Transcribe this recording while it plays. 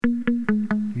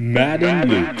Matt and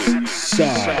Luke's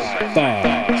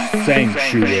Sci-Fi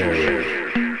Sanctuary.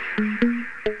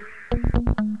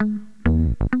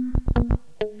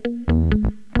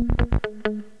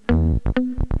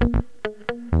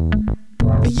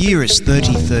 The year is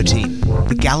 3013.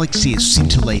 The galaxy is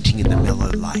scintillating in the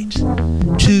mellow light.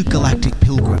 Two galactic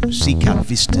pilgrims seek out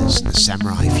vistas in the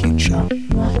samurai future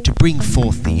to bring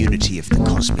forth the unity of the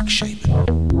cosmic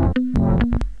shaman.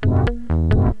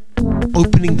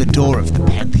 Opening the door of the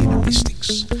pantheon of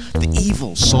mystics, the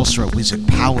evil sorcerer wizard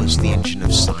powers the engine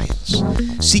of science,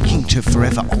 seeking to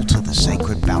forever alter the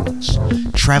sacred balance,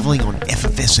 traveling on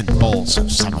effervescent balls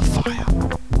of summer fire.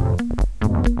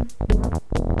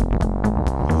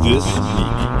 This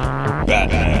week,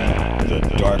 Batman, The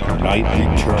Dark Knight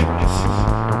Returns.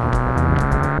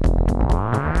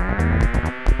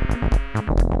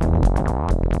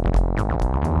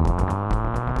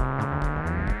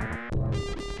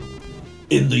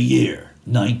 In the year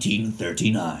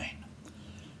 1939,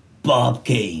 Bob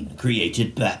Kane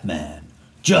created Batman.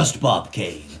 Just Bob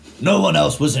Kane. No one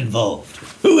else was involved.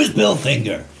 Who is Bill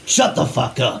Finger? Shut the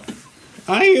fuck up.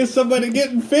 I hear somebody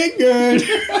getting fingered.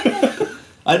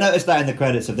 I noticed that in the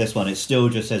credits of this one, it still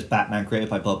just says Batman created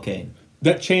by Bob Kane.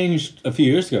 That changed a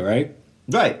few years ago, right?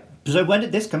 Right. So when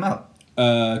did this come out?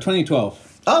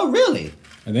 2012. Oh, really?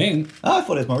 I think. Oh, I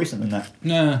thought it was more recent than that.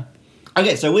 Nah.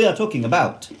 Okay, so we are talking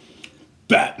about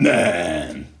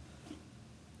Batman.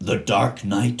 The Dark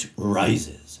Knight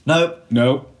Rises. Nope.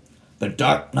 Nope. The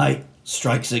Dark Knight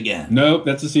Strikes Again. Nope,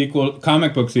 that's a sequel.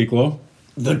 Comic book sequel.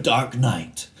 The Dark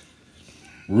Knight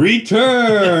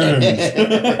Returns.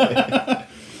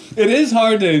 It is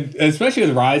hard to, especially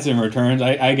with Rise and Returns,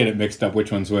 I get it mixed up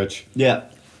which one's which. Yeah.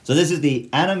 So this is the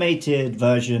animated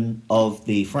version of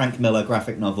the Frank Miller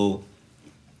graphic novel,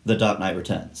 The Dark Knight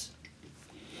Returns.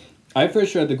 I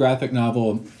first read the graphic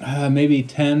novel maybe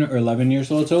 10 or 11 years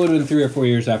old, so it would have been 3 or 4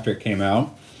 years after it came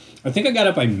out. I think I got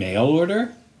it by mail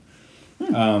order.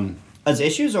 As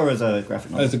issues or as a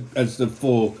graphic novel? As the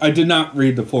full... I did not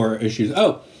read the 4 issues.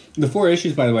 Oh, the 4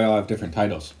 issues, by the way, all have different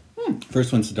titles.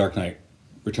 First one's The Dark Knight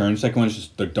Returns. Second one's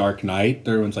just The Dark Knight.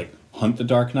 Third one's like Hunt the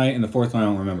Dark Knight. And the fourth one I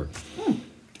don't remember.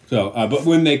 So, but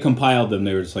when they compiled them,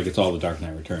 they were just like, it's all The Dark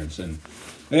Knight Returns. And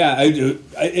yeah,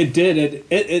 it did.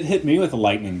 It hit me with a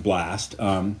lightning blast.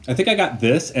 I think I got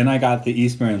this, and I got the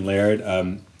Eastman and Laird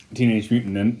Teenage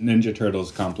Mutant Ninja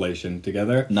Turtles compilation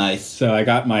together. Nice. So I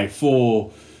got my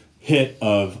full hit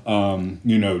of,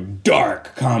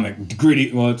 dark comic,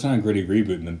 gritty. Well, it's not a gritty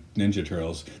reboot in the Ninja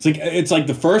Turtles. It's like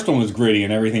the first one was gritty,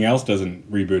 and everything else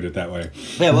doesn't reboot it that way.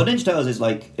 Yeah, well, Ninja Turtles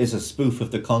is a spoof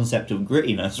of the concept of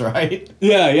grittiness, right?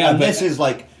 Yeah. And this is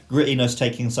like grittiness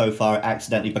taking so far it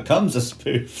accidentally becomes a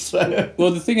spoof. So.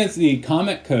 Well, the thing is, the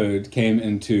comic code came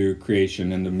into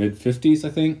creation in the mid-'50s, I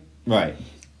think. Right.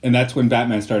 And that's when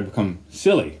Batman started to become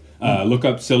silly. Look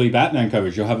up silly Batman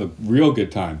covers. You'll have a real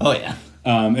good time. Oh, yeah.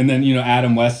 And then,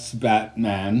 Adam West's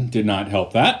Batman did not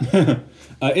help that.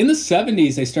 In the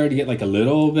 70s, they started to get like a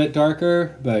little bit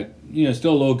darker, but,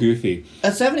 still a little goofy.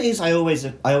 At 70s, I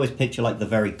always picture like the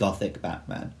very gothic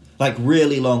Batman. Like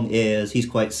really long ears, he's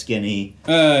quite skinny.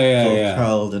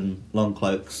 Curled and long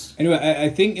cloaks. Anyway, I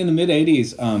think in the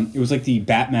mid-'80s, it was like the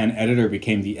Batman editor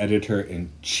became the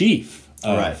editor-in-chief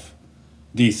of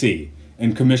DC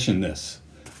and commissioned this.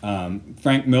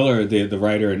 Frank Miller, the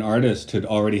writer and artist, had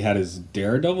already had his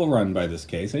Daredevil run by this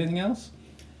case. Anything else?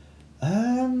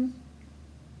 No,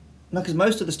 because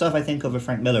most of the stuff I think of with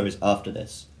Frank Miller is after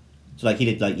this. So like he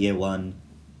did like Year One,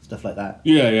 stuff like that.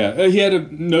 Yeah. He had a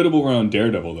notable run on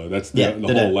Daredevil though. That's the whole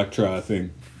Elektra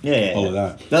thing. Yeah. All of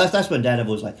that. That's when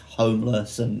Daredevil was like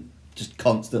homeless and just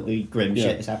constantly grim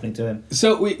shit is happening to him.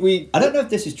 So we I don't know if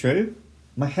this is true.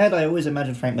 In my head, I always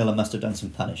imagined Frank Miller must have done some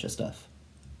Punisher stuff.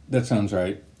 That sounds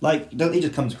right. Like, he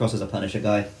just comes across as a Punisher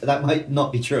guy. That might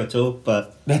not be true at all,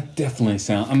 but... That definitely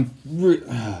sounds...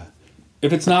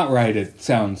 if it's not right, it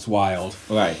sounds wild.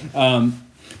 Right.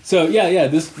 So,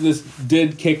 this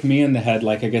did kick me in the head,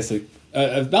 like, I guess,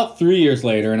 about 3 years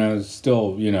later, and I was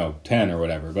still, 10 or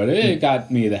whatever, but it got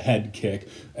me the head kick.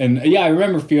 And, I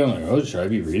remember feeling like, should I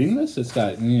be reading this? It's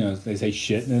got, they say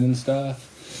shit in it and stuff.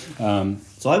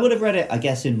 So I would have read it, I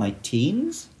guess, in my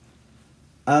teens.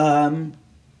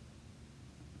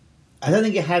 I don't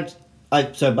think it had...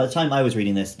 So by the time I was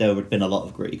reading this, there had been a lot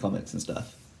of gritty comics and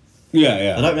stuff.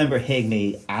 Yeah. I don't remember it hitting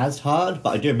me as hard,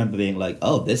 but I do remember being like,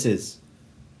 oh, this is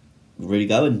really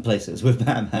going places with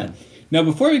Batman. Now,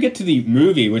 before we get to the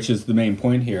movie, which is the main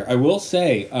point here, I will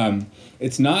say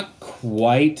it's not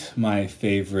quite my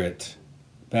favorite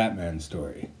Batman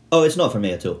story. Oh, it's not for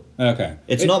me at all. Okay.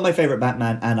 It's not my favourite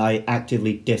Batman, and I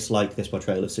actively dislike this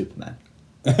portrayal of Superman.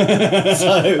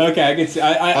 Okay, I can see.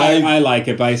 I like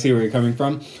it, but I see where you're coming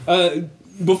from.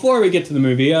 Before we get to the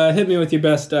movie, hit me with your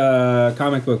best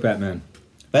comic book Batman.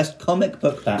 Best comic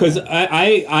book Batman. Because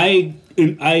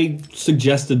I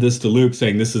suggested this to Luke,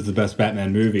 saying this is the best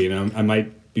Batman movie, and I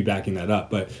might be backing that up.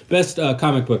 But best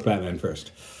comic book Batman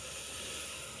first.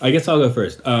 I guess I'll go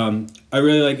first. I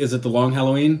really like. Is it The Long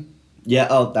Halloween? Yeah.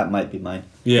 Oh, that might be mine.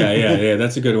 Yeah.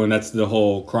 That's a good one. That's the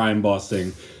whole crime boss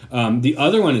thing. The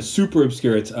other one is super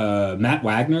obscure. It's Matt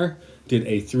Wagner did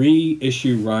a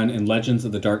 3-issue run in Legends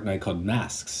of the Dark Knight called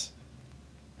Masks.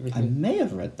 I may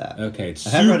have read that. Okay, it's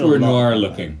I haven't read a super lot noir of that,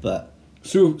 looking. but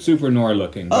Super noir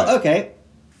looking. But, oh, okay.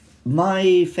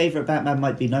 My favorite Batman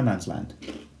might be No Man's Land.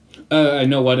 I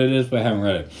know what it is, but I haven't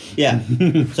read it. Yeah.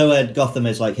 So Gotham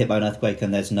is like hit by an earthquake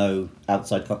and there's no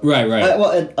outside... Right.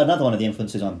 Another one of the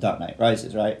influences on Dark Knight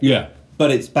Rises, right? Yeah.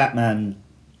 But it's Batman.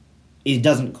 He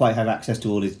doesn't quite have access to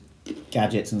all his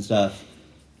gadgets and stuff.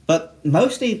 But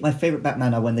mostly my favourite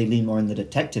Batman are when they lean more in the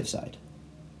detective side.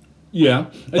 Yeah.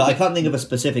 But I can't think of a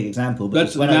specific example, but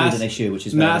That's when I read an issue, which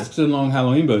is Masks and Long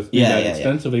Halloween both do that Yeah.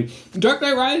 extensively. Dark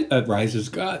Knight Rises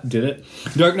did it.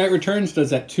 Dark Knight Returns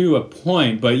does that to a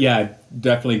point, but yeah, it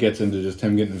definitely gets into just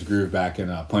him getting his groove back and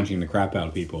punching the crap out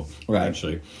of people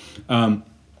eventually.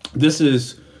 This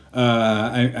is...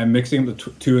 I'm mixing the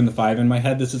 2 and the 5 in my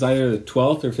head. This is either the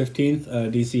 12th or 15th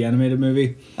DC animated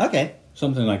movie. Okay.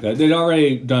 Something like that. They'd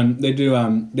already done.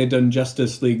 They'd done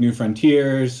Justice League New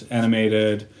Frontiers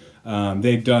animated.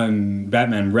 They'd done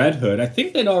Batman Red Hood. I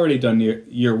think they'd already done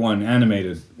year 1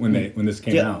 animated when this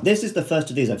came out. This is the first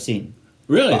of these I've seen.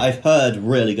 Really? But I've heard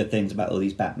really good things about all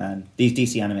these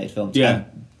DC animated films. Yeah.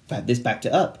 And this backed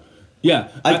it up. Yeah.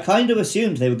 I kind of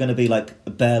assumed they were going to be like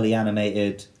barely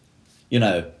animated,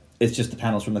 it's just the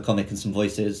panels from the comic and some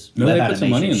voices. No, web they put some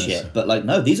money in shit. this. But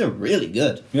no, these are really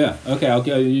good. Yeah.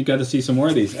 Okay. You got to see some more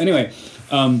of these. Anyway,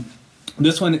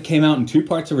 this one came out in 2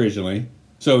 parts originally.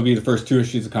 So it would be the first 2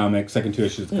 issues of comic, second 2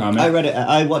 issues of comic. I read it.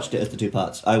 I watched it as the 2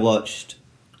 parts. I watched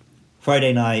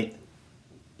Friday night,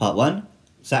 part 1.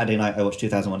 Saturday night, I watched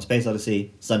 2001: Space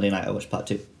Odyssey. Sunday night, I watched part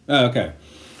 2. Oh, okay.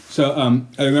 So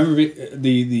I remember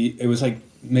it was like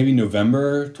maybe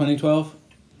November 2012.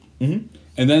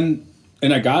 Mm-hmm.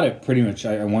 And I got it pretty much.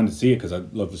 I wanted to see it because I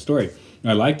love the story.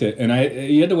 I liked it, and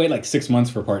you had to wait like 6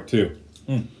 months for part 2.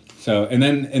 So, and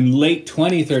then in late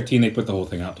 2013, they put the whole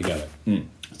thing out together.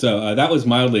 So that was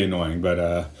mildly annoying, but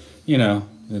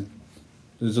it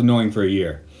was annoying for a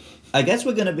year. I guess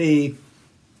we're going to be...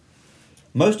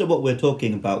 Most of what we're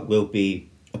talking about will be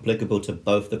applicable to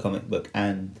both the comic book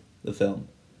and the film.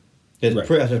 It's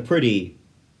a pretty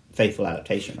faithful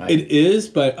adaptation, right? It is,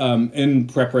 but in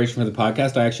preparation for the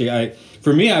podcast,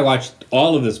 I watched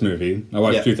all of this movie. I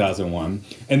watched 2001,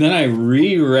 and then I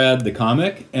reread the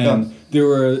comic, and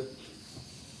the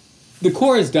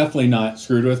core is definitely not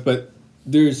screwed with, but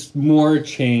there's more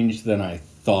change than I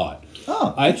thought.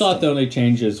 Oh, I thought the only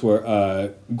changes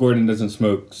were Gordon doesn't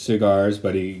smoke cigars,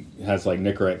 but he has like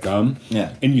Nicorette gum.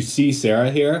 Yeah. And you see Sarah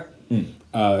here,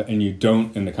 and you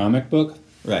don't in the comic book.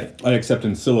 Right. Except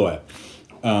in silhouette.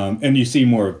 And you see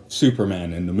more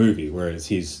Superman in the movie, whereas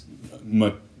he's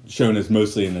shown as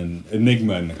mostly an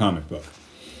enigma in the comic book.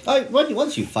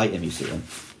 Once you fight him, you see him.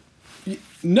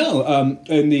 No,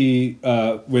 in the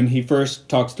when he first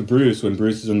talks to Bruce, when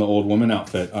Bruce is in the old woman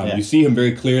outfit, you see him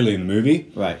very clearly in the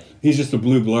movie. Right. He's just a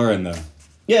blue blur in the...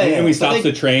 Yeah, and when he stops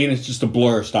the train, it's just a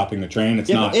blur stopping the train. It's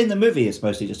not... But in the movie, it's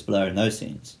mostly just a blur in those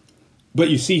scenes.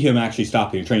 But you see him actually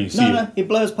stopping the train. You see No, he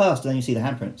blurs past, and then you see the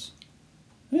handprints.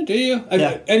 Do you?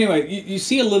 Yeah. Anyway, you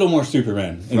see a little more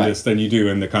Superman in this than you do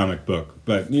in the comic book.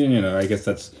 But, I guess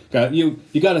that's... You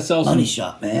got to sell Money some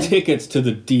shot, man. tickets to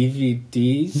the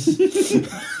DVDs.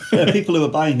 There are people who are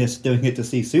buying this doing it to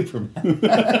see Superman.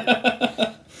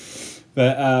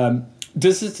 But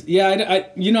this is... Yeah, I don't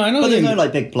But there's think... no,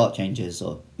 big plot changes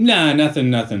or... Nah,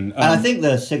 nothing. And I think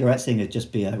the cigarette thing would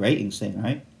just be a ratings thing,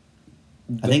 right?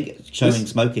 I think showing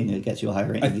smoking it gets you a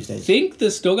higher rating these days. I think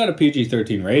this still got a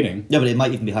PG-13 rating. Yeah, but it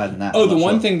might even be higher than that. Oh, the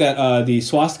one thing that the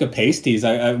swastika pasties,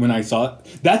 when I saw it,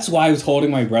 that's why I was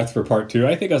holding my breath for part 2.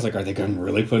 I think I was like, are they going to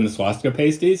really put in the swastika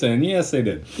pasties? And yes, they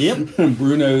did. Yep.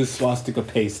 Bruno's swastika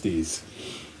pasties.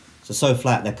 So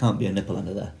flat there can't be a nipple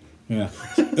under there. Yeah.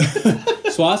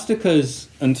 Swastikas,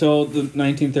 until the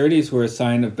 1930s, were a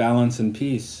sign of balance and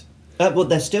peace. Well,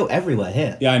 they're still everywhere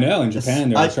here. Yeah, I know. In Japan,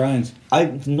 there are shrines.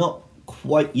 I'm not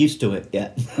quite used to it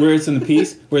yet. Whereas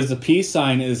the peace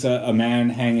sign is a man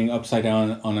hanging upside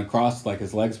down on a cross, like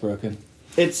his legs broken.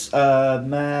 It's a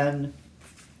man.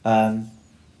 We're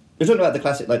talking about the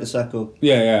classic, the circle.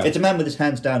 Yeah. It's a man with his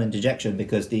hands down in dejection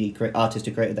because the artist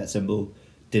who created that symbol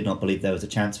did not believe there was a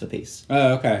chance for peace.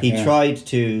 Oh, okay. He yeah. tried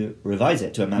to revise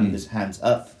it to a man with his hands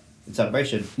up in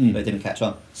celebration, but it didn't catch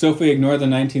on. So if we ignore the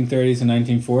 1930s and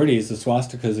 1940s, the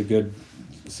swastika is a good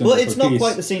symbol Well, it's for not peace.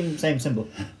 quite the same symbol.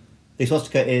 The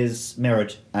swastika is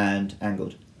mirrored and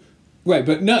angled. Right,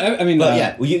 but no, I mean... But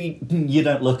yeah, well, you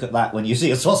don't look at that when you see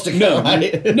a swastika, No,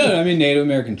 right? no, I mean Native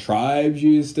American tribes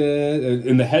used it.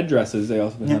 In the headdresses, they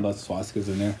also had lots of swastikas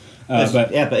in there.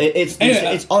 But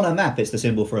It's on a map. It's the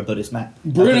symbol for a Buddhist map.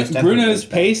 Bruno's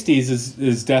pasties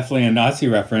is definitely a Nazi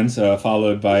reference,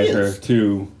 followed by her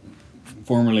two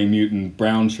formerly mutant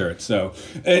brown shirts. So,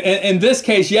 in this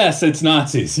case, yes, it's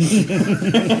Nazis.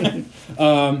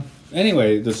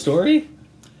 Anyway, the story?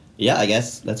 Yeah, I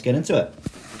guess. Let's get into it.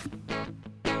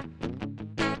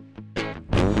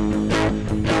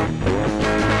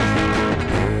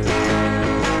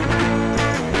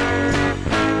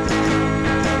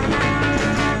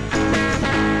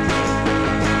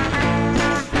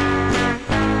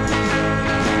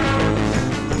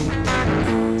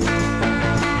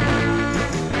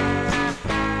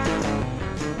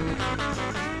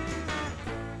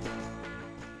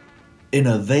 In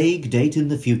a vague date in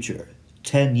the future,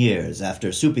 10 years after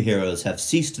superheroes have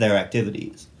ceased their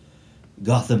activities,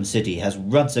 Gotham City has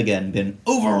once again been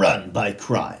overrun by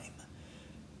crime,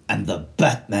 and the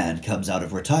Batman comes out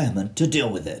of retirement to deal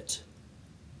with it.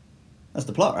 That's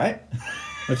the plot, right?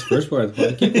 That's the first part of the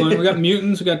plot. Keep going. We got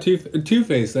mutants. We got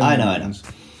Two-Face. I know.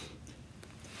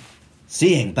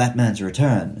 Seeing Batman's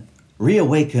return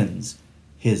reawakens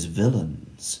his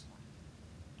villains.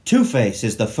 Two-Face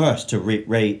is the first to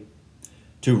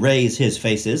raise his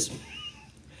faces.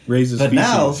 Raises But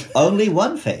now, species. only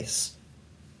one face.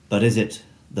 But is it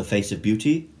the face of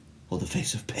beauty or the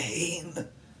face of pain?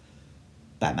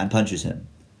 Batman punches him.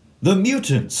 The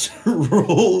mutants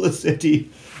rule the city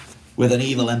with an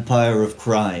evil empire of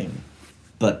crime.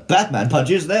 But Batman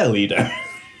punches their leader.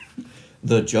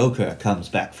 The Joker comes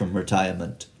back from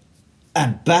retirement.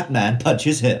 And Batman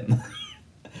punches him.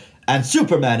 And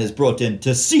Superman is brought in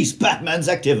to cease Batman's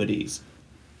activities.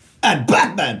 And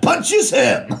Batman punches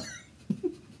him!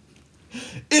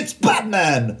 It's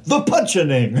Batman, the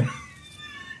Punchening!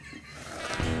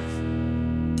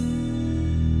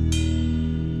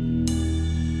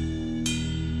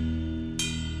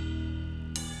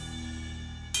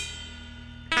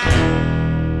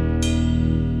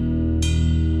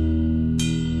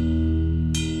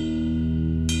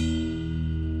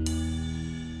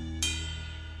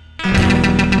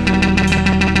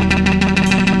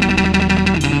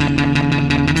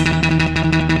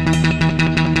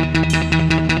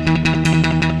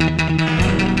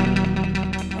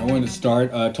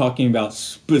 Start talking about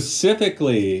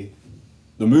specifically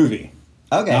the movie,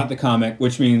 Okay. not the comic,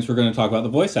 which means we're going to talk about the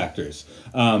voice actors.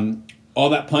 All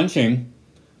that punching,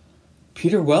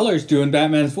 Peter Weller's doing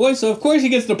Batman's voice, so of course he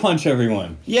gets to punch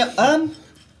everyone. Yeah,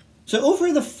 so all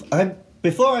through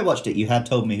before I watched it, you had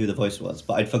told me who the voice was,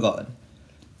 but I'd forgotten.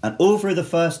 And all through the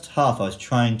first half, I was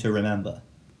trying to remember.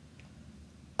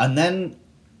 And then,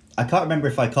 I can't remember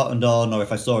if I cottoned on or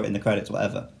if I saw it in the credits or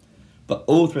whatever. But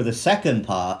all through the second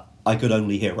part, I could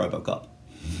only hear RoboCop.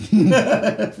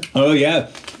 Oh yeah,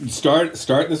 start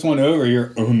this one over.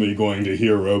 You're only going to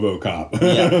hear RoboCop.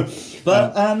 Yeah.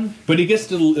 But he gets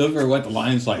to deliver what the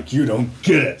line's like. You don't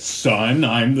get it, son.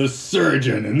 I'm the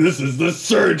surgeon, and this is the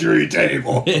surgery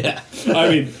table. Yeah. I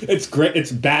mean, it's great.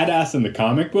 It's badass in the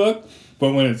comic book,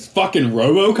 but when it's fucking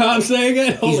RoboCop saying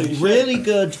it, holy He's shit. really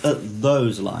good at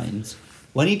those lines.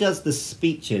 When he does the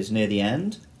speeches near the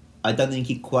end, I don't think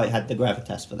he quite had the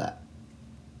gravitas for that.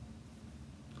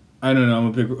 I don't know. I'm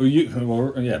a big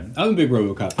I'm a big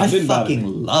RoboCop. I Didn't bother fucking me.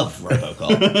 love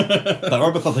RoboCop. But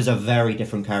RoboCop is a very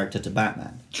different character to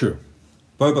Batman. True.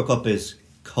 RoboCop is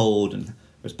cold,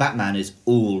 whereas Batman is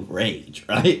all rage,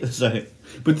 right? So,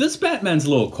 But this Batman's a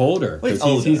little colder. Well, he's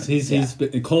 'cause older, he's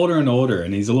been colder and older,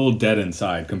 and he's a little dead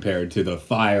inside compared to the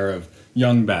fire of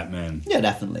young Batman. yeah,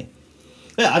 definitely.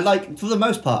 Yeah, for the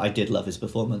most part, I did love his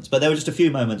performance, but there were just a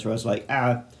few moments where I was like,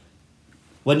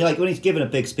 when he's given a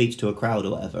big speech to a crowd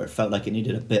or whatever, it felt like it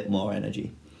needed a bit more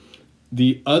energy.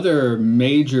 The other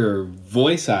major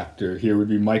voice actor here would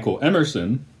be Michael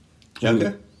Emerson.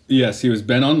 Joker? Yes, he was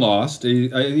Ben on Lost. He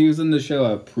was in the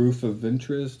show Proof of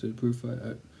Interest. I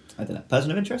don't know.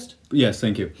 Person of interest? Yes,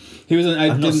 thank you. He was in.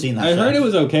 I've not seen that I show. heard it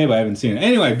was okay, but I haven't seen it.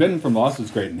 Anyway, Ben from Lost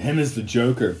was great, and him as the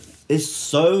Joker. It's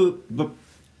so... But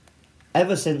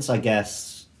ever since, I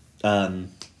guess...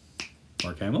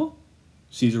 Mark Hamill,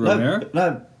 Caesar Romero,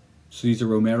 No. Caesar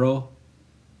Romero.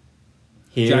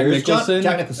 Here's Jack Nicholson?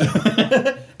 Jack Nicholson.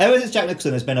 Ever since Jack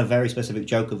Nicholson has been a very specific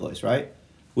Joker voice, right?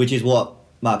 Which is what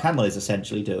Mark Hamill is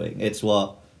essentially doing. It's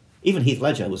what even Heath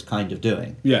Ledger was kind of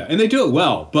doing. Yeah, and they do it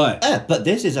well, but... But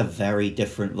this is a very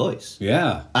different voice.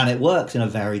 Yeah. And it works in a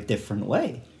very different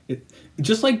way.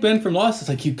 Just like Ben from Lost, it's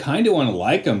like you kind of want to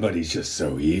like him, but he's just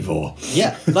so evil.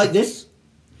 Yeah, like this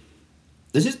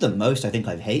is the most I think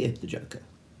I've hated the Joker.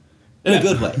 In a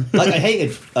good way. Like, I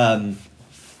hated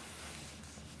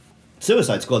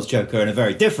Suicide Squad's Joker in a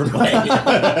very different way.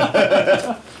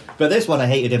 But this one, I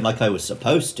hated him like I was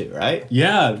supposed to, right?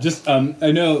 Yeah, just,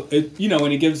 I know,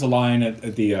 when he gives a line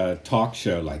at the talk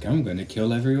show, like, I'm going to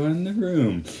kill everyone in the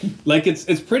room. Like,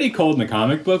 it's pretty cold in the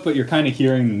comic book, but you're kind of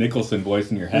hearing the Nicholson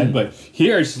voice in your head. But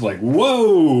here, it's just like,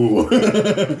 whoa!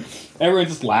 Everyone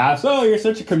just laughs. Oh, you're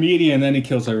such a comedian. And then he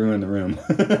kills everyone in the room.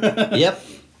 Yep.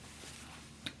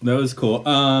 That was cool.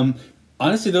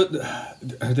 Honestly,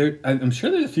 I'm sure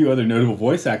there's a few other notable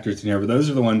voice actors in here, but those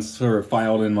are the ones sort of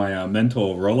filed in my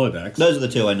mental Rolodex. Those are the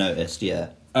two I noticed, yeah.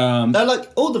 They're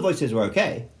like, all the voices were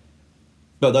okay,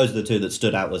 but those are the two that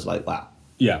stood out was like, wow.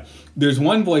 Yeah. There's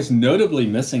one voice notably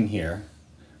missing here,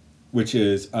 which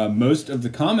is most of the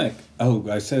comic... Oh,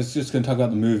 I was just going to talk about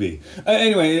the movie.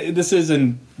 Anyway, this is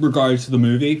in regards to the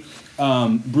movie.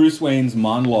 Bruce Wayne's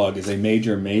monologue is a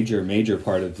major, major, major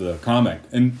part of the comic.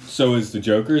 And so is the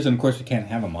Joker's. And, of course, we can't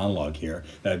have a monologue here.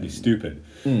 That'd be stupid.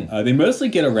 They mostly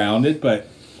get around it, but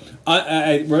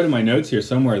I wrote in my notes here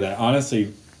somewhere that,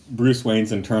 honestly, Bruce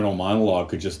Wayne's internal monologue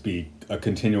could just be a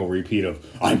continual repeat of,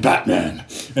 I'm Batman!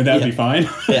 And that'd be fine.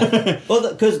 Yeah. Well,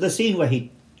 because the scene where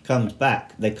he comes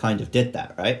back, they kind of did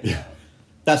that, right? Yeah.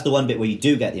 That's the one bit where you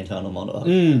do get the internal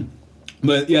monologue.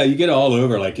 But yeah, you get it all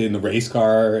over, like in the race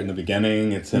car in the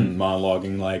beginning, it's him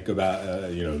monologuing like about,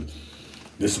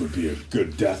 this would be a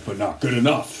good death, but not good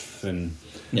enough. And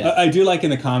I do like in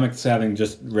the comics, having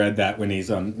just read that when he's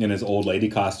in his old lady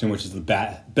costume, which is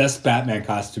the best Batman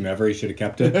costume ever. He should have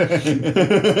kept it.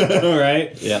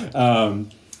 Right? Yeah.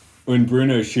 When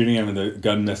Bruno's shooting him and the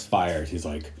gun misfires, he's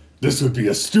like, this would be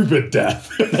a stupid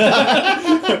death.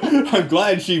 I'm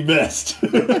glad she missed.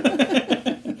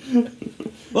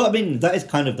 Well, I mean, that is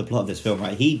kind of the plot of this film,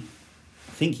 right? I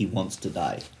think he wants to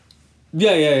die.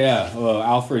 Yeah. Well,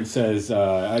 Alfred says,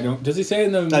 does he say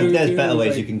in the movie? There's better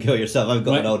ways you can kill yourself. I've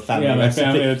got an old family recipe. Yeah,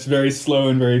 my family, it's very slow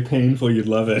and very painful. You'd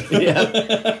love it.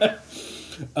 Yeah.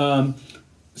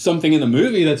 Something in the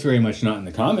movie that's very much not in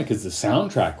the comic is the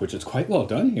soundtrack, which is quite well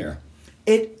done here.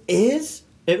 It is.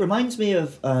 It reminds me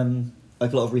of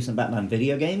like a lot of recent Batman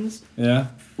video games. Yeah.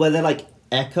 Where they're like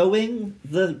echoing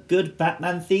the good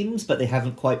Batman themes, but they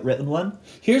haven't quite written one.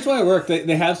 Here's why it worked.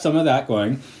 They have some of that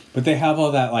going, but they have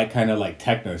all that like kind of like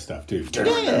techno stuff too.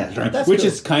 Yeah, which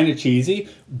is kind of cheesy.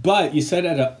 But you said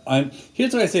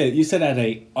here's what I say. You said at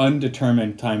a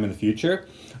undetermined time in the future.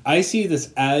 I see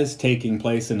this as taking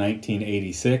place in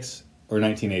 1986 or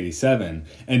 1987,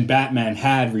 and Batman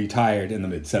had retired in the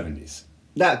mid-70s.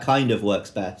 That kind of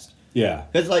works best. Yeah.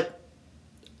 Because, like,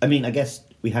 I mean, I guess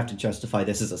we have to justify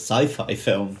this as a sci-fi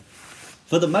film.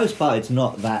 For the most part, it's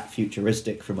not that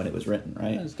futuristic from when it was written,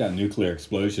 right? It's got nuclear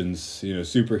explosions,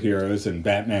 superheroes, and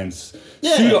Batman's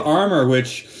suit of armor,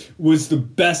 which was the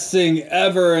best thing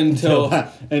ever until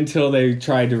they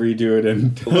tried to redo it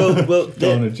and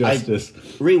Dawn of Justice.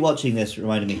 Rewatching this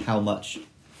reminded me how much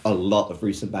a lot of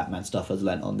recent Batman stuff has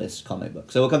lent on this comic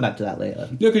book. So we'll come back to that later.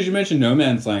 Yeah, because you mentioned No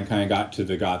Man's Land kind of got to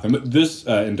the Gotham. But this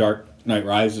in Dark Knight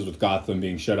Rises with Gotham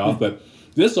being shut off, but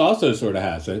this also sort of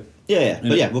has it. Yeah.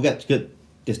 But yeah, we'll get to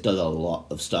this does a lot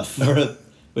of stuff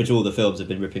which all the films have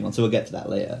been ripping on, so we'll get to that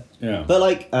later. Yeah. But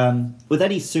like with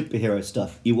any superhero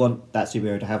stuff, you want that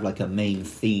superhero to have like a main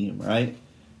theme, right?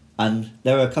 And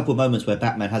there are a couple moments where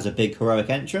Batman has a big heroic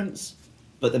entrance,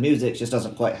 but the music just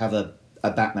doesn't quite have a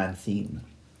Batman theme.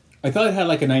 I thought it had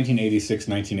like a 1986,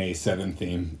 1987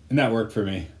 theme, and that worked for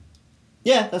me.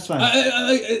 Yeah, that's fine.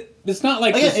 It's not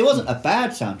like... Again, it wasn't a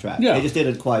bad soundtrack. Yeah. It just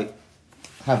didn't quite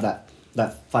have that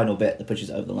final bit that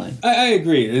pushes it over the line. I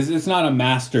agree. It's not a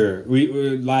master.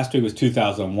 We last week was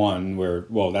 2001, where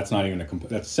that's not even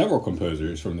that's several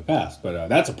composers from the past, but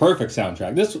that's a perfect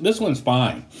soundtrack. This one's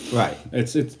fine. Right.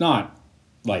 It's not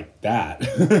like that.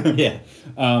 Yeah.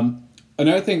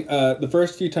 Another thing, the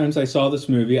first few times I saw this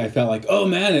movie, I felt like, oh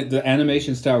man, the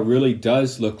animation style really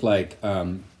does look like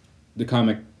the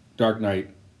comic Dark Knight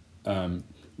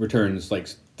Returns, like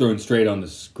thrown straight on the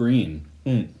screen.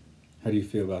 How do you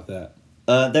feel about that?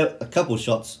 There a couple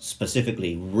shots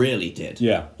specifically really did.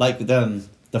 Yeah. Like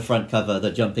the front cover,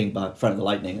 the jumping front of the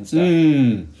lightning and stuff.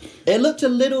 It looked a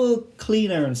little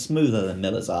cleaner and smoother than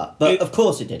Miller's art. But of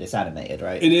course it did. It's animated,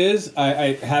 right? It is.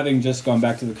 I having just gone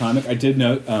back to the comic, I did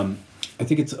note, I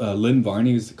think it's Lynn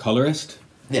Varney who's the colorist.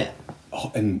 Yeah.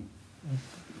 Oh, and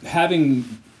having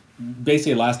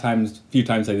basically few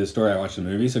times I did this story, I watched the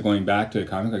movie, so going back to the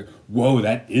comic, like, whoa,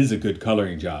 that is a good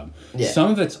coloring job. Yeah.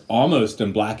 Some of it's almost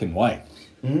in black and white.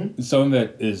 Mm-hmm. Some of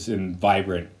it is in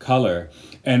vibrant color.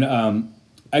 And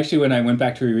actually, when I went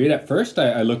back to reread it, first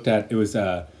I looked at, it was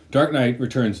Dark Knight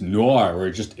Returns Noir, where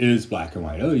it just is black and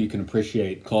white. Oh, you can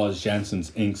appreciate Claus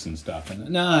Jansen's inks and stuff. And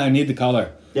no, I need the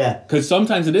color. Yeah. Because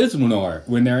sometimes it is noir.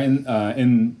 When they're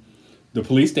in the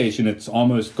police station, it's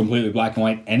almost completely black and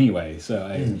white anyway. So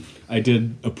I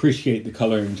did appreciate the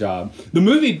coloring job. The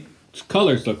movie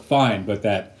colors look fine, but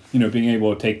that, being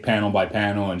able to take panel by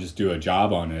panel and just do a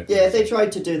job on it. Yeah, if they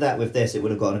tried to do that with this, it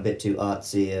would have gotten a bit too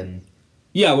artsy and...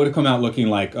 Yeah, it would have come out looking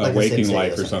like Waking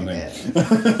Life or something.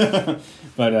 Yeah.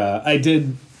 But I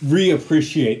did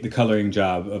reappreciate the coloring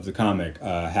job of the comic,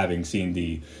 having seen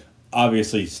the,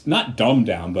 obviously, not dumbed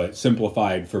down, but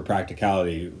simplified for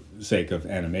practicality sake of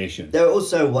animation. There were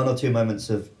also one or two moments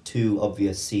of too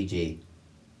obvious CG.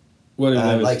 What are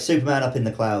those? Like Superman up in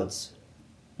the clouds.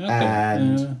 Okay.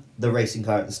 And the racing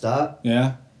car at the start.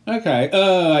 Yeah. Okay.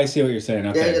 Oh, I see what you're saying.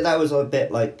 Okay. Yeah, that was a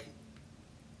bit like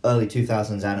early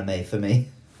 2000s anime for me.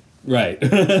 Right.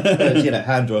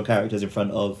 Hand-drawn characters in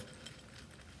front of...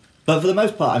 But for the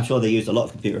most part, I'm sure they used a lot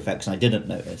of computer effects and I didn't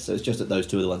notice. So it's just that those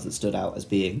two are the ones that stood out as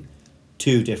being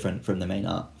too different from the main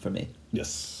art for me.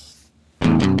 Yes.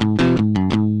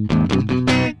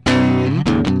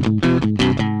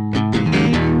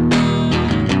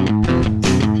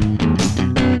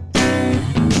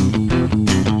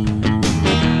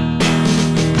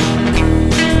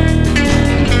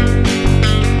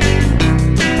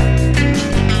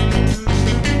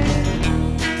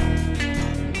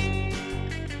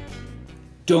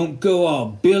 Don't go all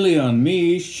Billy on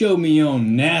me. Show me your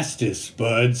nasty,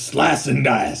 Spud. Slice and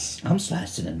dice. I'm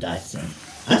slicing and dicing.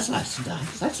 I slice and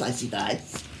dice. I slice and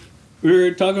dice. We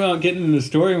were talking about getting into the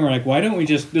story, and we're like, why don't we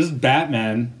just... This is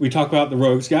Batman. We talk about the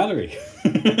Rogues Gallery.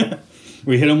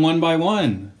 We hit them one by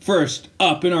one. First,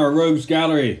 up in our Rogues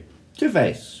Gallery.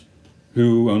 Two-Face.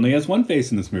 Who only has one face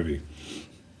in this movie.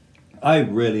 I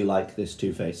really like this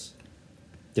Two-Face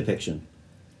depiction.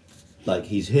 Like,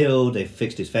 he's healed, they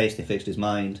fixed his face, they fixed his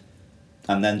mind.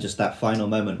 And then just that final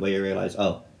moment where you realise,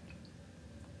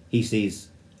 he sees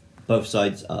both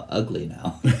sides are ugly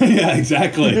now. Yeah,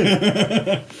 exactly.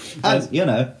 And,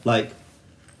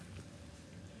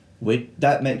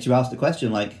 that makes you ask the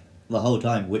question, the whole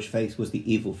time, which face was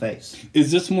the evil face? Is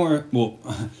this more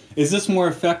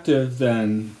effective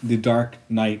than the Dark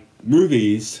Knight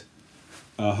movies,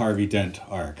 Harvey Dent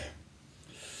arc?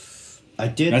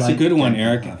 That's a good one,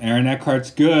 Eric. Aaron Eckhart's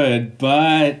good,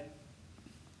 but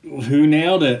who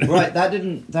nailed it? Right,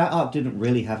 that arc didn't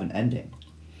really have an ending.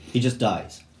 He just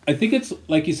dies. I think it's,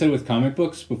 like you said with comic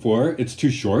books before, it's too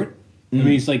short. I mean,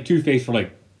 he's like Two-Face for a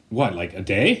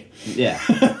day? Yeah.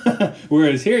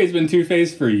 Whereas here he's been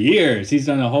Two-Face for years. He's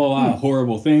done a whole lot of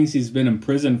horrible things. He's been in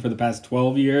prison for the past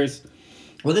 12 years.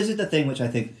 Well, this is the thing which I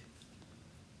think,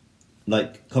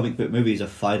 comic book movies are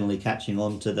finally catching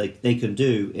on to, they can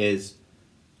do is...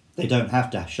 They don't have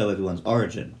to show everyone's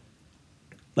origin.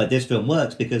 This film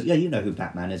works because, you know who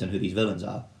Batman is and who these villains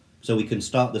are. So we can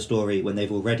start the story when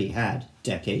they've already had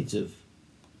decades of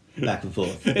back and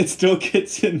forth. It still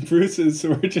gets in Bruce's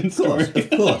origin story. Of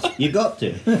course. You got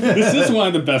to. This is one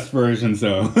of the best versions,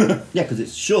 though. Yeah, because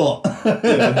it's short.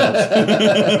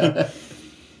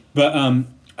 But,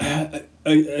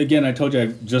 again, I told you I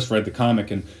just read the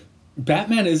comic, and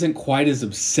Batman isn't quite as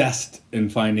obsessed in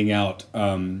finding out...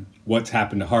 what's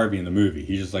happened to Harvey in the movie.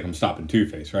 He's just like, I'm stopping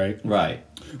Two-Face, right? Right.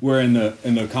 Where in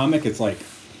the comic, it's like,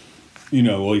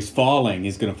 he's falling,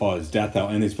 he's going to fall his death out,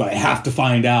 and I have to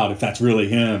find out if that's really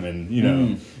him,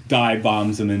 and, dive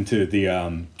bombs him into the,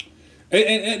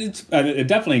 it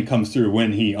definitely comes through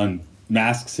when he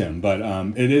unmasks him, but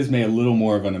it is made a little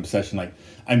more of an obsession,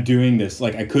 I'm doing this,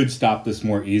 I could stop this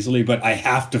more easily, but I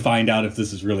have to find out if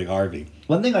this is really Harvey.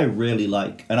 One thing I really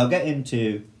like, and I'll get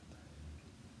into...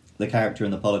 the character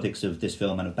and the politics of this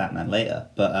film and of Batman later,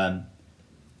 but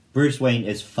Bruce Wayne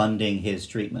is funding his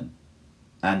treatment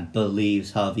and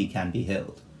believes Harvey can be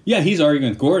healed. Yeah, he's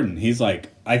arguing with Gordon. He's like,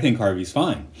 I think Harvey's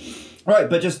fine. Right,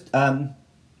 but just the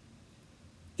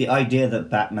idea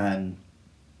that Batman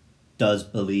does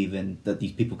believe in that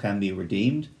these people can be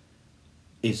redeemed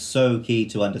is so key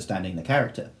to understanding the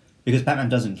character, because Batman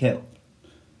doesn't kill.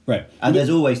 Right. And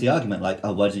there's always the argument why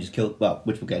doesn't he just kill,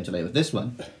 which we'll get into later with this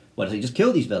one, why doesn't he just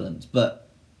kill these villains? But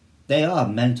they are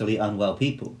mentally unwell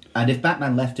people. And if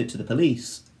Batman left it to the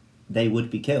police, they would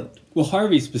be killed. Well,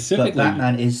 Harvey specifically... But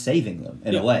Batman is saving them,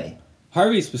 in a way.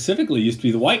 Harvey specifically used to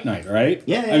be the White Knight, right?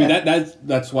 Yeah. I mean,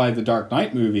 that's why the Dark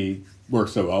Knight movie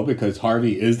works so well because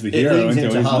Harvey is the It hero leans until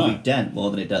into he's Harvey not. Dent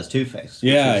more than it does Two-Face.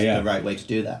 Yeah, which is yeah. the right way to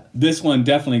do that. This one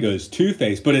definitely goes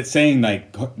Two-Face, but it's saying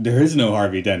like there is no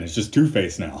Harvey Dent. It's just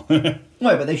Two-Face now. Right,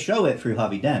 but they show it through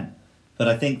Harvey Dent. But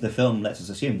I think the film lets us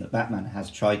assume that Batman has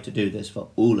tried to do this for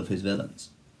all of his villains.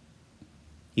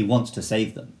 He wants to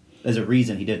save them. There's a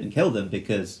reason he didn't kill them,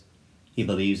 because he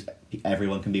believes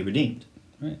everyone can be redeemed.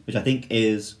 Right. Which I think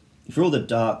is, for all the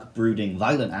dark, brooding,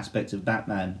 violent aspects of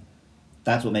Batman,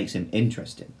 that's what makes him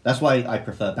interesting. That's why I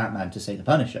prefer Batman to, say, the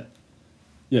Punisher.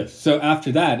 Yes. So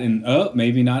after that, and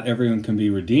maybe not everyone can be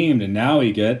redeemed, and now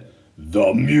we get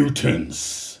the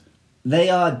mutants. They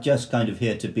are just kind of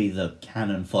here to be the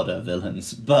cannon fodder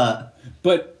villains, but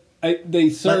They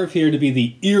serve here to be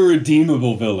the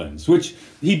irredeemable villains, which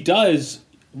he does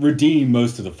redeem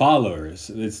most of the followers.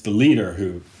 It's the leader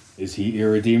who is he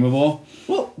irredeemable?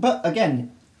 well, but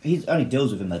again, he only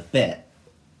deals with him a bit.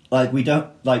 Like we don't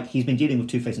like he's been dealing with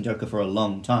Two-Face and Joker for a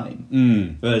long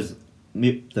time, whereas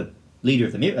the leader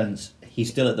of the mutants, he's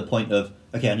still at the point of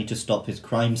okay, I need to stop his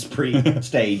crime spree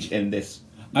stage in this.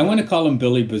 I want to call him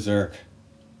Billy Berserk.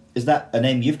 Is that a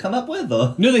name you've come up with,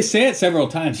 or? No, they say it several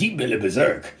times. He Billy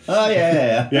Berserk. Oh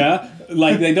yeah. Yeah,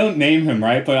 like they don't name him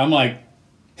right, but I'm like,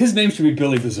 his name should be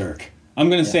Billy Berserk. I'm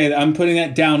gonna say that. I'm putting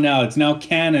that down now. It's now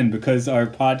canon because our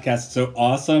podcast is so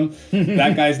awesome.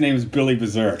 That guy's name is Billy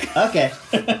Berserk. Okay.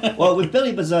 Well, with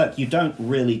Billy Berserk, you don't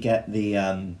really get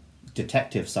the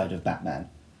detective side of Batman,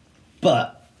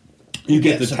 but You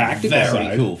get the some tactical very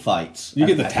side. cool fights. You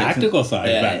get the And actually, tactical side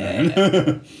of Batman.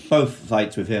 yeah. Both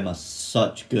fights with him are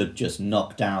such good, just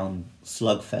knockdown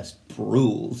slugfest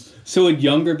brawls. So would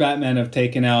younger Batman have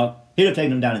taken out He'd have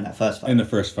taken him down in that first fight. in the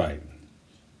first fight?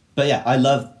 But yeah, I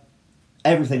love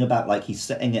everything about like he's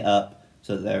setting it up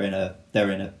so that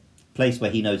they're in a place where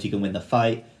he knows he can win the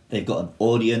fight. They've got an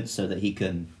audience so that he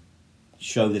can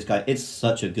show this guy. It's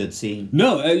such a good scene.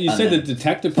 No, you And said the then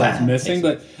detective part's bam, missing,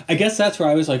 takes but I guess that's where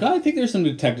I was like, oh, I think there's some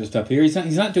detective stuff here. He's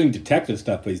not doing detective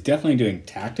stuff, but he's definitely doing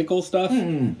tactical stuff.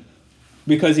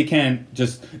 Because he can't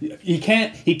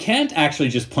actually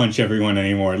just punch everyone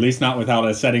anymore. At least not without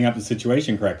us setting up the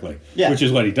situation correctly. Yeah. Which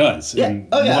is what he does Yeah. in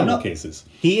Oh, yeah, I'm multiple not- cases.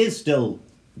 He is still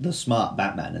the smart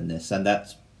Batman in this, and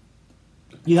that's.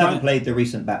 You haven't played the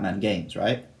recent Batman games,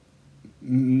 right?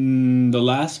 The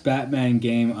last Batman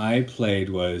game I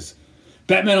played was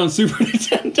Batman on Super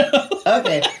Nintendo.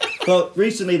 Okay. Well,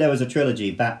 recently there was a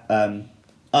trilogy: Arkham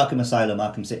Asylum,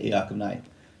 Arkham City, Arkham Knight,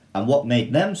 and what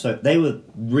made them so they were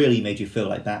really made you feel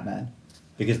like Batman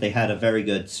because they had a very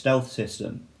good stealth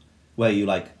system where you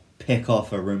like pick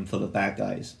off a room full of bad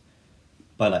guys,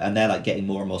 and they're like getting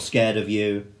more and more scared of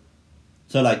you.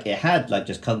 So like it had like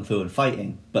just kung fu and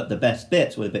fighting, but the best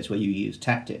bits were the bits where you used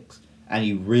tactics and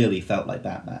you really felt like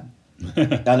Batman.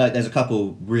 And like there's a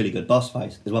couple really good boss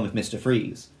fights. There's one with Mr.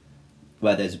 Freeze,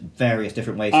 where there's various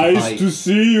different ways to Nice hide. to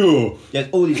see you. There's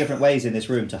all these different ways in this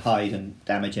room to hide and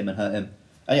damage him and hurt him.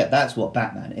 And yeah, that's what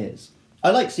Batman is.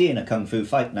 I like seeing a kung fu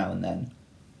fight now and then,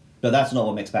 but that's not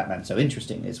what makes Batman so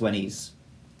interesting. Is when he's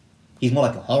more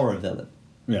like a horror villain.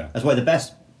 Yeah. That's why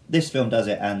this film does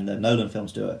it, and the Nolan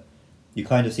films do it. You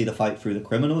kind of see the fight through the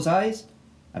criminal's eyes,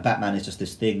 and Batman is just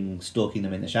this thing stalking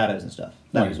them in the shadows and stuff.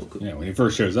 That was all cool. Yeah, when he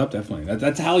first shows up, definitely.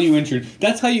 That's how you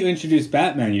introduce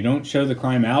Batman. You don't show the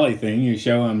crime alley thing. You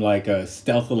show him like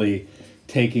stealthily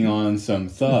taking on some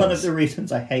thugs. One of the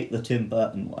reasons I hate the Tim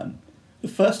Burton one. The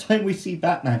first time we see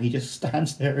Batman, he just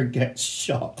stands there and gets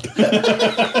shot.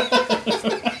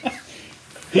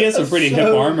 He has some pretty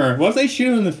hip armor. What if they shoot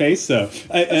him in the face though?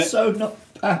 So not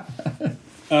Batman.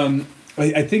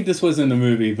 I think this was in the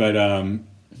movie, but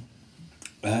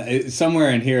somewhere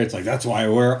in here it's like, that's why I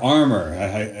wear armor,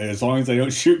 as long as they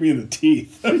don't shoot me in the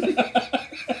teeth.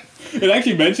 It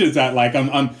actually mentions that, like,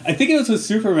 I think it was with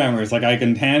Superman where it's like, I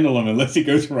can handle him unless he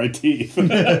goes for my teeth.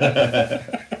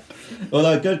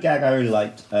 Although a good gag I really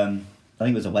liked, I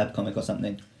think it was a webcomic or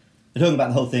something. They're talking about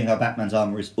the whole thing how Batman's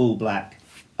armor is all black,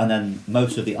 and then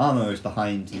most of the armor is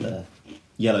behind the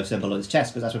yellow symbol on his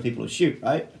chest because that's where people will shoot,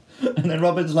 right? And then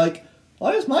Robin's like,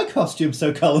 why is my costume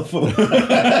so colourful?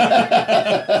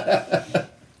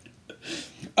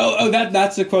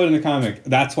 That's a quote in the comic.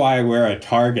 That's why I wear a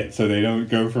target, so they don't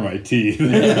go for my teeth.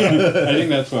 I think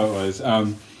that's what it was.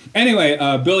 Anyway,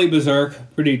 Billy Berserk,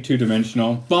 pretty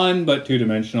two-dimensional. Fun, but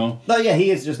two-dimensional. But yeah,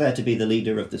 he is just there to be the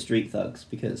leader of the street thugs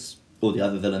because all the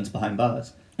other villains behind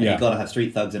bars. And Yeah. you've got to have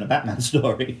street thugs in a Batman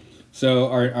story. So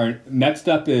our next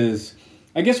up is,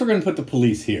 I guess we're going to put the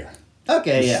police here.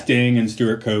 Okay, yeah. Sting and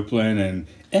Stuart Copeland and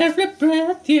Every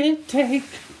Breath You Take.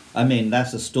 I mean,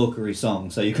 that's a stalkery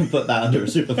song, so you can put that under a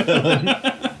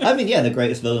supervillain. I mean, yeah, the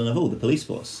greatest villain of all, the police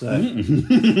force. So.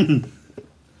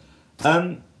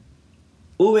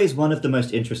 always one of the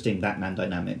most interesting Batman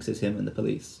dynamics is him and the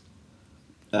police.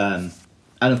 And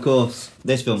of course,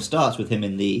 this film starts with him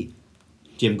in the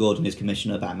Jim Gordon is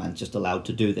commissioner, Batman's just allowed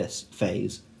to do this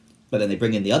phase. But then they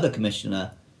bring in the other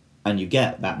commissioner, and you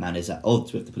get Batman is at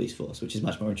odds with the police force, which is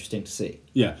much more interesting to see.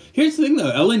 Yeah. Here's the thing,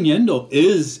 though. Ellen Yendel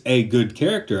is a good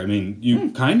character. I mean,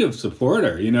 you kind of support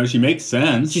her. You know, she makes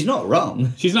sense. She's not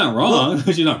wrong. She's not wrong.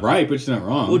 Well, she's not right, but she's not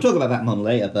wrong. We'll talk about Batman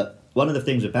later, but one of the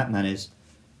things with Batman is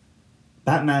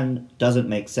Batman doesn't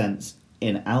make sense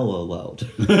in our world.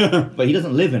 But he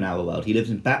doesn't live in our world. He lives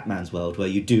in Batman's world, where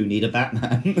you do need a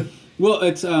Batman. Well,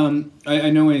 it's, I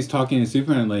know when he's talking to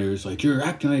Superman later, it's like, you're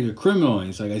acting like a criminal. And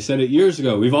he's like, I said it years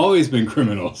ago. We've always been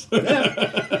criminals.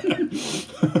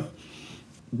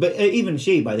 But even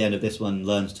she, by the end of this one,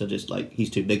 learns to just, like,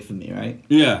 he's too big for me, right?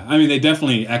 Yeah, I mean, they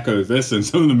definitely echo this in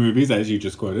some of the movies, as you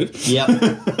just quoted. Yep.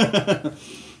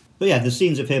 But yeah, the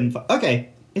scenes of him... Okay,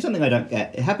 here's something I don't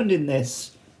get. It happened in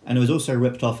this, and it was also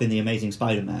ripped off in The Amazing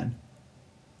Spider-Man.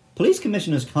 Police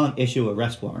commissioners can't issue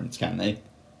arrest warrants, can they?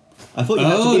 I thought you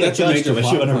had to be a judge to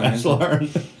issue an arrest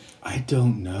warrant. I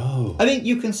don't know. I mean,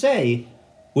 you can say,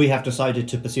 we have decided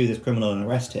to pursue this criminal and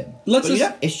arrest him. But you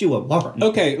don't issue a warrant.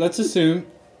 Okay, let's assume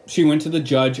she went to the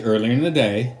judge earlier in the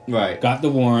day. Right. Got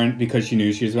the warrant because she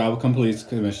knew she was about to become police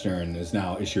commissioner and is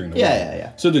now issuing the warrant.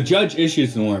 Yeah. So the judge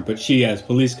issues the warrant, but she, as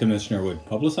police commissioner, would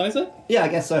publicize it? Yeah, I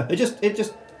guess so. It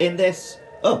just, in this...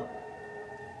 Oh.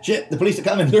 Shit, the police are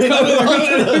coming. They're coming.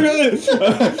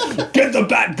 Get the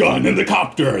bat gun and the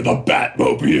copter, the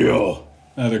Batmobile.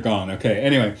 Oh, they're gone. Okay,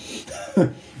 anyway.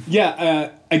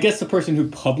 I guess the person who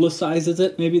publicizes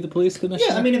it, maybe the police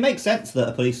commissioner? Yeah, I mean, it makes sense that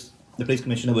the police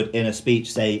commissioner would, in a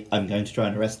speech, say, I'm going to try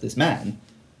and arrest this man.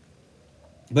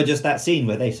 But just that scene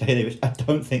where they say, I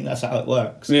don't think that's how it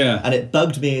works. Yeah. And it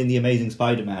bugged me in The Amazing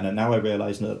Spider-Man, and now I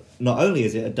realise that not only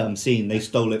is it a dumb scene, they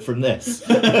stole it from this.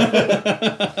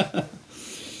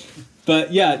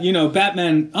 But yeah, you know,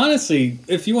 Batman, honestly,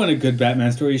 if you want a good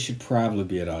Batman story, you should probably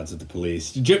be at odds with the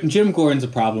police. Jim Gordon's a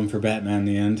problem for Batman in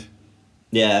the end.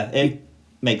 Yeah, it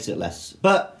makes it less.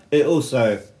 But it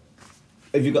also,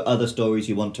 if you've got other stories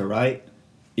you want to write,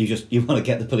 you want to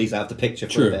get the police out of the picture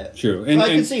for a bit. True. And I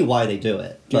can see why they do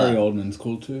it. Gary Oldman's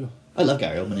cool too. I love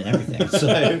Gary Oldman in everything.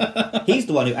 So he's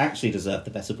the one who actually deserved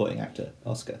the Best Supporting Actor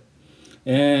Oscar.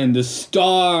 And the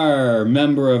star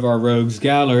member of our Rogues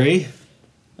Gallery.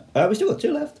 We still got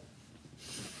 2 left.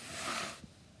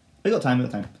 We got time.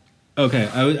 Okay,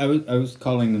 I was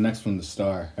calling the next one the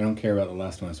star. I don't care about the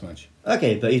last one as much.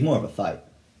 Okay, but he's more of a fight.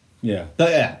 Yeah.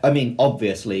 But yeah, I mean,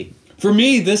 obviously. For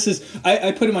me, this is...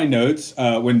 I put in my notes,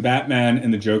 when Batman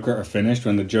and the Joker are finished,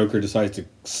 when the Joker decides to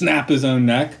snap his own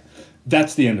neck,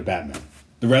 that's the end of Batman.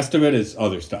 The rest of it is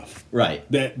other stuff. Right.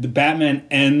 The Batman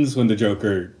ends when the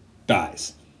Joker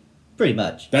dies. Pretty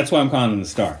much. That's why I'm calling him the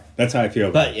star. That's how I feel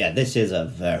about it. But yeah, this is a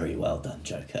very well done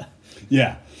Joker.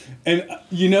 Yeah. And,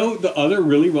 you know, the other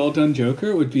really well done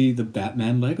Joker would be the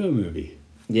Batman Lego movie.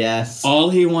 Yes. All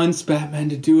he wants Batman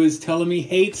to do is tell him he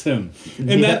hates him.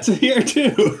 And that's here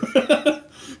too.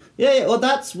 Yeah, well,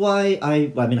 that's why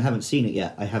I haven't seen it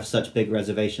yet. I have such big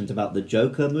reservations about the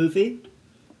Joker movie.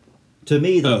 To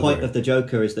me, the point of the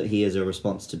Joker is that he is a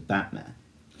response to Batman.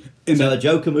 So a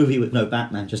Joker movie with no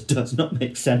Batman just does not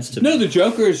make sense to me. No, the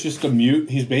Joker is just a mute.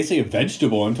 He's basically a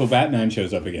vegetable until Batman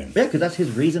shows up again. Yeah, because that's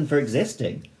his reason for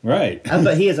existing. Right.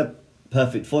 But he is a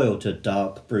perfect foil to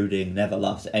dark, brooding, never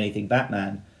laughs at anything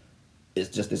Batman. Is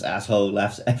just this asshole,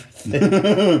 laughs at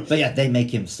everything. But yeah, they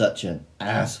make him such an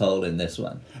asshole in this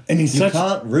one. And you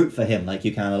can't root for him like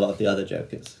you can a lot of the other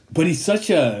Jokers. But he's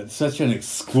such an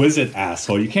exquisite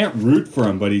asshole. You can't root for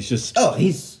him, but he's just... Oh,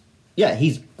 he's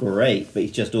great, but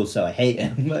he's just also, I hate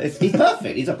him. He's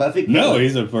perfect. He's a perfect villain. No,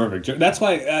 he's a perfect Joker. That's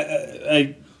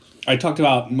why I talked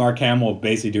about Mark Hamill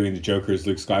basically doing the Joker as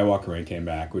Luke Skywalker when he came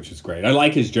back, which is great. I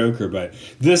like his Joker, but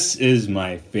this is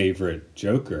my favorite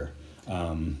Joker,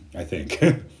 I think.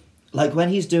 Like when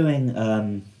he's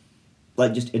doing,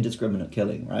 just indiscriminate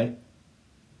killing, right?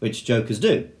 Which Jokers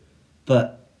do.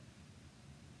 But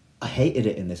I hated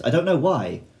it in this. I don't know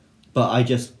why, but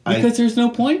Because there's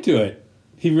no point to it.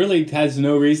 He really has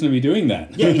no reason to be doing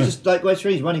that. Yeah, he's just like,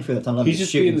 he's running through the tunnel, he's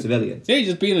just shooting civilians. Yeah, he's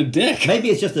just being a dick.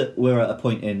 Maybe it's just that we're at a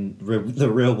point in the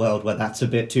real world where that's a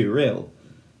bit too real.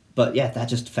 But yeah, that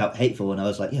just felt hateful, and I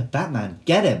was like, yeah, Batman,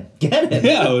 get him.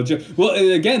 Yeah, well,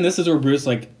 again, this is where Bruce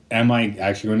am I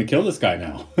actually going to kill this guy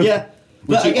now? Yeah.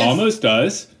 Which he almost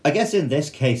does. I guess in this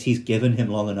case, he's given him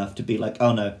long enough to be like,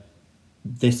 oh no,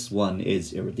 this one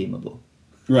is irredeemable.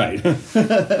 Right.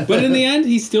 But in the end,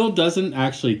 he still doesn't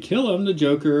actually kill him. The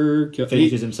Joker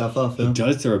Finishes himself off. He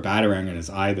does throw a batarang in his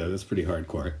eye, though. That's pretty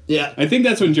hardcore. Yeah. I think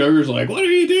that's when Joker's like, "What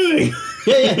are you doing?"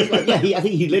 Yeah, yeah. It's like, yeah, I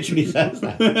think he literally says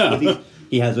that. Yeah.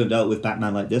 He hasn't dealt with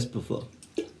Batman like this before.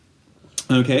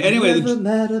 Okay. Anyway, Never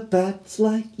met a bat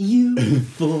like you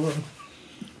before.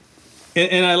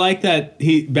 and I like that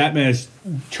Batman is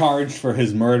charged for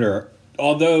his murder.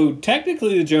 Although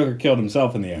technically the Joker killed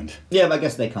himself in the end. Yeah, but I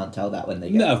guess they can't tell that when they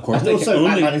get. No, of course And they also, can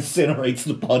only- Batman incinerates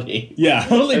the body. Yeah,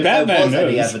 only If Batman there was knows.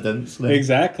 any evidence. then-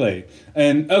 Exactly.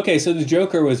 And okay, so the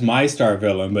Joker was my star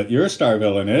villain, but your star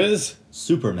villain is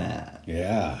Superman.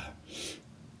 yeah.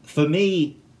 For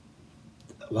me,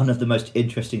 one of the most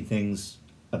interesting things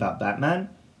about Batman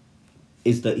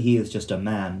is that he is just a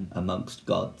man amongst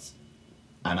gods.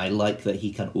 And I like that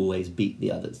he can always beat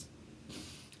the others.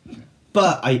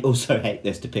 But I also hate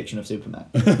this depiction of Superman.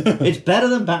 It's better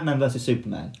than Batman versus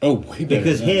Superman. Oh, way better.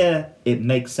 Because than that. here, it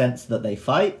makes sense that they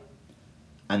fight,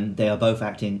 and they are both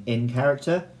acting in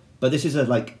character. But this is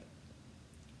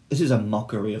a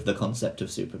mockery of the concept of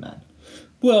Superman.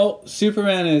 Well,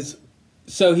 Superman is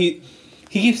so he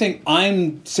keeps saying,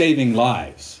 "I'm saving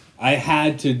lives. I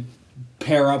had to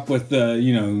pair up with the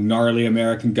gnarly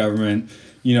American government.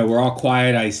 We're all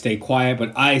quiet. I stay quiet,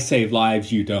 but I save lives.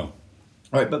 You don't."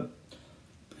 Right, but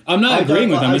I'm not agreeing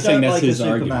with him. I'm just saying that's his a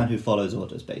Superman argument. who follows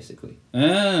orders, basically.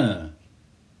 Ah.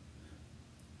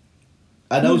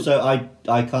 And also,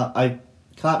 I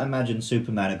can't imagine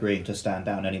Superman agreeing to stand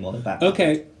down any more than Batman.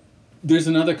 Okay. There's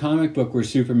another comic book where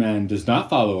Superman does not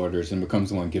follow orders and becomes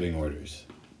the one giving orders.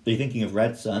 Are you thinking of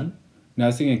Red Sun? No, I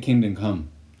was thinking of Kingdom Come.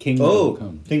 Kingdom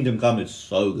Come. Kingdom Come is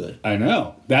so good. I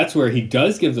know. That's where he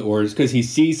does give the orders because he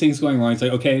sees things going wrong. He's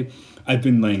like, okay, I've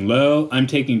been laying low. I'm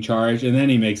taking charge. And then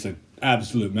he makes an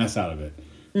absolute mess out of it.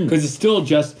 Because it's still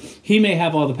just, he may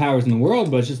have all the powers in the world,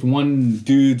 but it's just one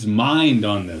dude's mind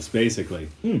on this, basically.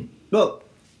 Look,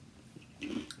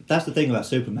 that's the thing about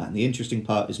Superman. The interesting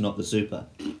part is not the super.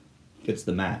 It's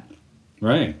the man.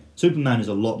 Right. Superman is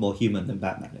a lot more human than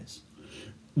Batman is.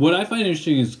 What I find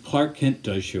interesting is Clark Kent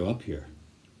does show up here.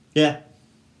 Yeah.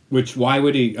 Which, why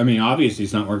would he? I mean, obviously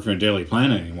he's not working for a Daily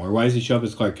Planet anymore. Why does he show up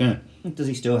as Clark Kent? Does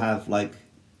he still have,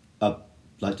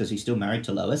 does he still married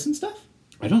to Lois and stuff?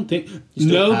 I don't think. He's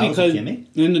still No, pals with because Jimmy?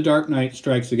 in The Dark Knight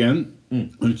Strikes Again,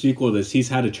 in the sequel to this, he's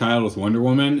had a child with Wonder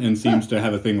Woman and seems to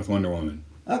have a thing with Wonder Woman.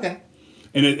 Okay.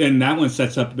 And that one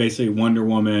sets up basically Wonder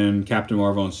Woman, Captain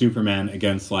Marvel, and Superman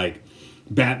against like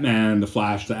Batman, the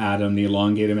Flash, the Atom, the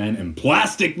Elongated Man, and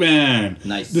Plastic Man.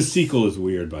 Nice. The sequel is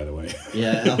weird, by the way.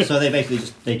 Yeah, so they basically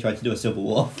they tried to do a civil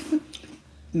war.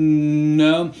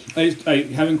 No, I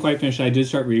haven't quite finished. I did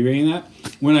start rereading that.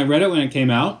 When I read it when it came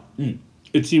out,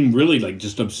 it seemed really like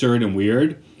just absurd and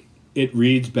weird. It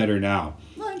reads better now.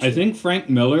 I think Frank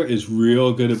Miller is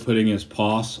real good at putting his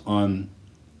pulse on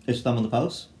His thumb on the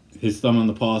pulse? his thumb on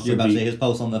the pulse. You're of about to the- say his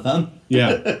pulse on the thumb? Yeah,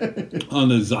 on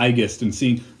the Zygist and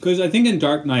seeing, because I think in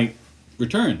Dark Knight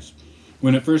Returns,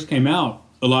 when it first came out,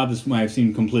 a lot of this might have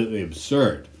seemed completely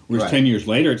absurd. Whereas Right. 10 years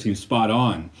later, it seems spot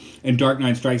on. And Dark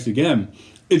Knight Strikes Again,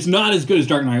 it's not as good as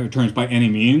Dark Knight Returns by any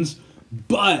means,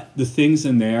 but the things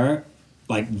in there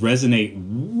like resonate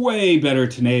way better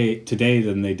today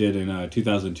than they did in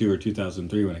 2002 or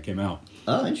 2003 when it came out.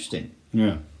 Oh, interesting.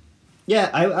 Yeah.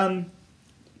 Yeah,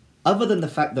 other than the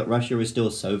fact that Russia is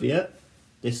still Soviet,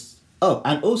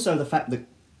 and also the fact that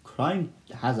crime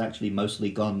has actually mostly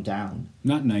gone down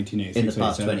Not in 1986. in the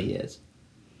past 20 years.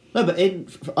 No, but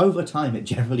over time it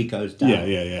generally goes down.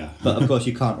 Yeah. But of course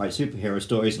you can't write superhero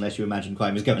stories unless you imagine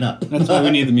crime is going up. That's why we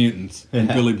need the mutants and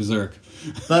Yeah. Billy Berserk.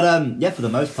 But yeah, for the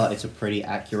most part it's a pretty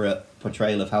accurate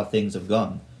portrayal of how things have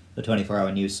gone. The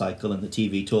 24-hour news cycle and the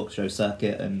TV talk show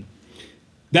circuit and...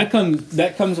 That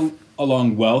comes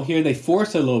along well here. They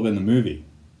force it a little bit in the movie.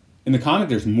 In the comic,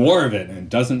 there's more of it, and it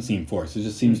doesn't seem forced. It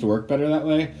just seems to work better that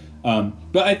way.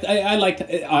 But I liked.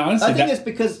 Honestly, I think it's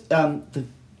because the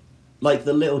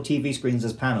little TV screens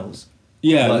as panels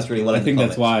yeah, works really well I in think the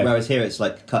that's comics, why. Whereas here it's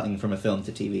like cutting from a film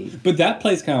to TV. But that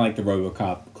plays kind of like the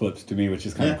RoboCop clips to me, which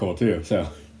is kind of Yeah. cool too. So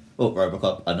Or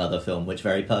Robocop, another film which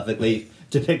very perfectly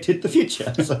depicted the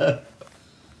future, so,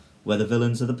 where the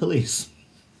villains are the police.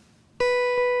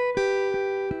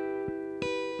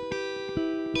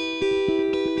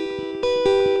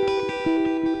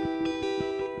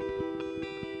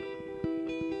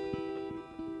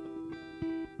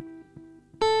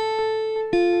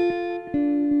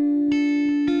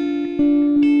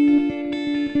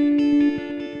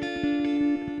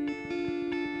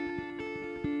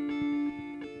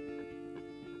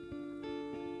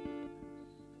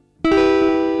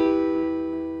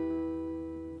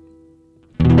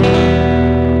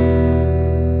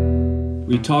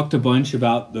 We talked a bunch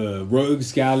about the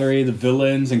rogues gallery, the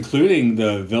villains, including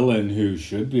the villain who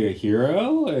should be a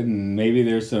hero, and maybe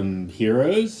there's some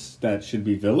heroes that should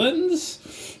be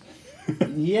villains.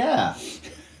 Yeah.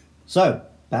 So,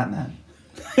 Batman.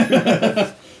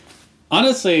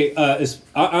 Honestly,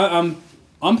 I'm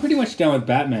pretty much down with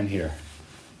Batman here.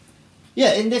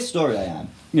 Yeah, in this story I am.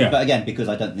 Yeah. But again, because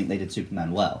I don't think they did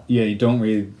Superman well. Yeah, you don't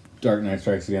read Dark Knight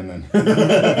Strikes Again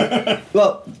then.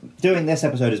 Well, doing this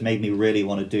episode has made me really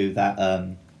want to do that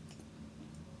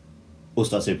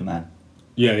All-Star Superman.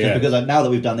 Yeah, Just yeah. because now that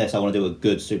we've done this, I want to do a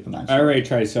good Superman I story. already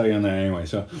tried to sell you on that anyway,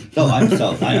 so. Oh, I'm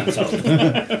sold. I am sold.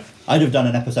 I'd have done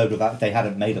an episode without if they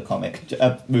hadn't made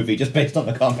a movie just based on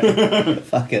the comic.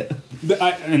 Fuck it.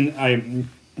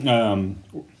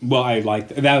 I like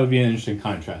that would be an interesting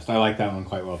contrast. I like that one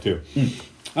quite well too.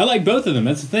 I like both of them.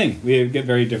 That's the thing. We get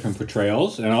very different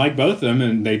portrayals, and I like both of them,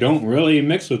 and they don't really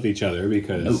mix with each other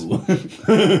because. No.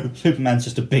 Superman's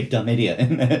just a big dumb idiot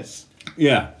in this.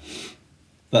 Yeah.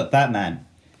 But Batman.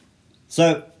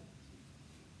 So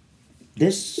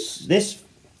this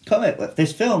comic,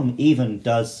 this film even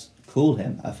does call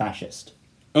him a fascist.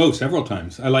 Oh, several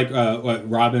times. I like what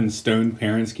Robin's stoned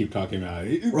parents keep talking about.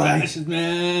 Right. Fascist,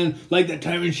 man. Like that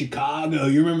time in Chicago.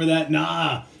 You remember that?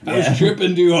 Nah. I Yeah. was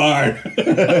tripping too hard.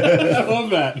 I love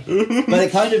that. But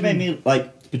it kind of made me,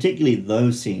 like, particularly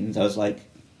those scenes, I was like,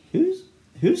 whose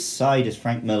side is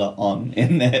Frank Miller on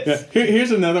in this? Yeah.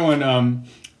 Here's another one.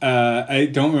 I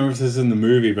don't remember if this is in the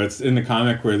movie, but it's in the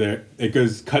comic where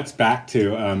it cuts back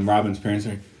to Robin's parents.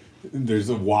 Like, there's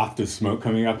a waft of smoke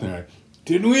coming up, and they're like,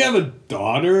 didn't we have a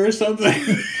daughter or something?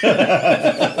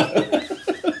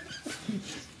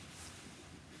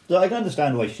 So I can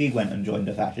understand why she went and joined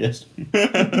a fascist.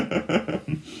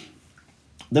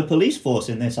 The police force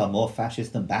in this are more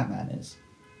fascist than Batman is.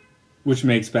 Which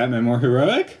makes Batman more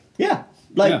heroic? Yeah.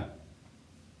 Like, Yeah.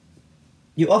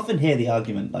 you often hear the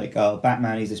argument, like, oh,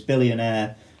 Batman, he's this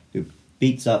billionaire who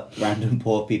beats up random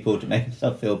poor people to make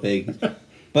himself feel big.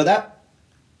 But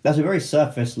that's a very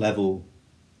surface level,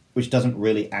 which doesn't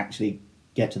really actually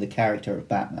get to the character of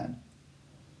Batman.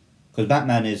 Because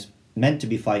Batman is meant to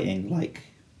be fighting, like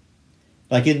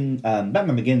in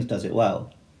Batman Begins does it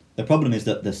well. The problem is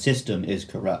that the system is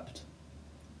corrupt.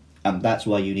 And that's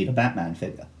why you need a Batman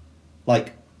figure.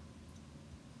 Like,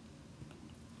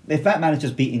 if Batman is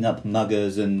just beating up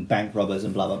muggers and bank robbers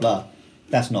and blah blah blah,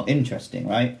 that's not interesting,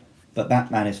 right? But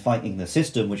Batman is fighting the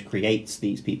system which creates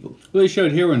these people. Well, they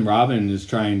showed here when Robin is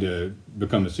trying to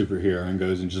become a superhero and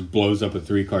goes and just blows up a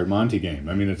 3-card Monte game.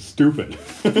 I mean, it's stupid.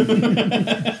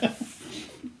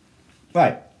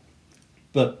 Right.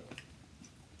 But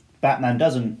Batman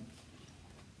doesn't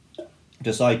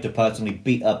decide to personally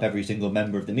beat up every single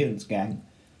member of the Mutants gang.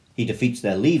 He defeats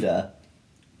their leader,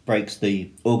 breaks the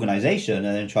organization,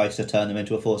 and then tries to turn them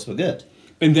into a force for good.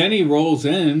 And then he rolls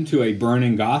into a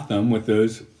burning Gotham with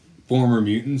those former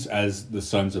mutants as the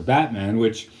Sons of Batman,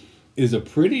 which is a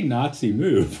pretty Nazi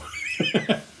move.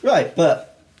 Right,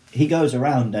 but he goes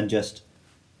around and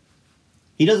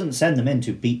he doesn't send them in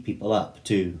to beat people up,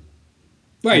 to...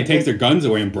 Right, he takes their guns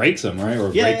away and breaks them, right?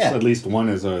 Or Yeah, breaks yeah. at least one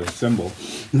as a symbol.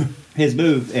 His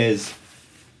move is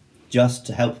just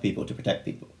to help people, to protect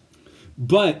people.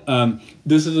 But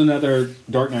this is another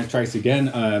Dark Knight Strikes Again.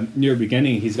 Near the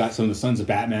beginning, he's got some of the Sons of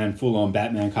Batman, full-on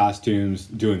Batman costumes,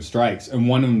 doing strikes. And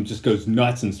one of them just goes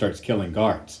nuts and starts killing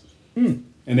guards. And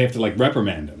they have to, like,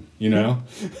 reprimand him, you know?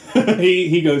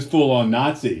 he goes full-on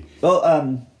Nazi.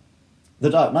 Well,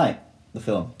 The Dark Knight, the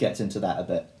film, gets into that a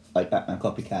bit, like Batman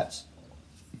copycats.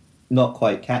 Not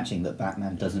quite catching that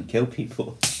Batman doesn't kill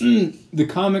people. The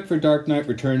comic for Dark Knight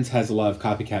Returns has a lot of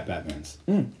copycat Batmans.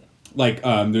 Like,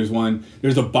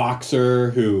 there's a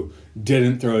boxer who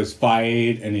didn't throw his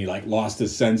fight and he, like, lost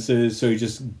his senses, so he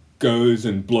just goes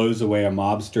and blows away a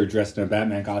mobster dressed in a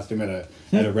Batman costume at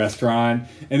a restaurant.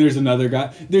 And there's another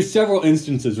guy. There's several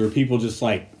instances where people just,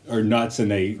 like, are nuts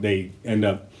and they end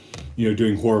up, you know,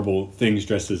 doing horrible things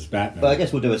dressed as Batman. But I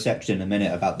guess we'll do a section in a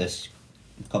minute about this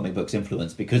comic book's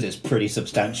influence, because it's pretty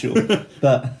substantial.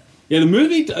 But... Yeah, the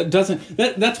movie doesn't...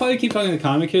 That's why we keep talking the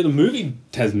comic here. The movie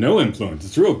has no influence.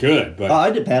 It's real good, but...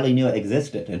 I barely knew it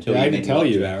existed until I you didn't made me tell watch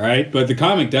you it. that, right? But the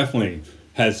comic definitely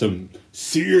has some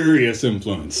serious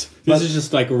influence. This But- is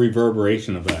just like a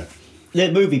reverberation of that.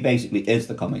 The movie basically is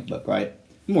the comic book, right?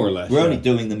 More or less. We're only yeah.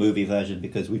 doing the movie version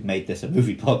because we've made this a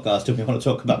movie podcast and we want to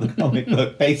talk about the comic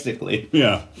book, basically.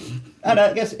 Yeah. And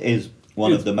I guess it is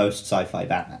one of the most sci-fi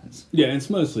Batmans. Yeah, it's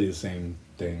mostly the same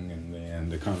thing in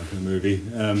the comic and the movie.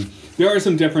 There are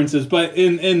some differences, but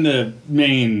in the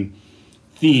main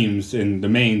themes and the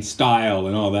main style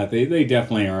and all that, they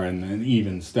definitely are in an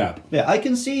even step. Yeah, I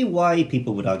can see why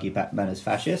people would argue Batman is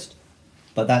fascist.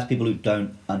 but that's people who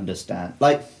don't understand.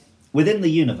 Like, within the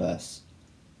universe,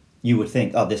 you would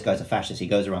think, oh, this guy's a fascist, he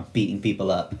goes around beating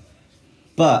people up.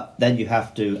 But then you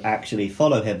have to actually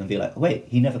follow him and be like, wait,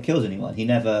 he never kills anyone. He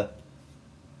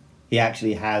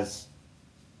actually has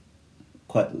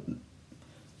quite,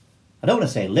 I don't want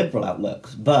to say liberal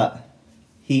outlooks, but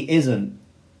he isn't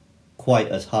quite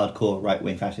as hardcore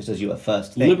right-wing fascist as you at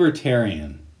first think.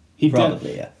 Libertarian.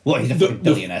 Probably, yeah. Well, he's a fucking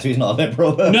billionaire, so he's not a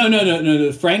liberal. No.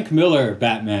 The Frank Miller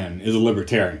Batman is a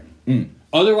libertarian.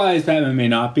 Otherwise, Batman may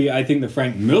not be. I think the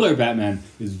Frank Miller Batman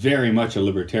is very much a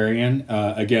libertarian.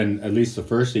 Again, at least the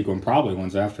first sequel, and probably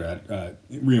ones after that,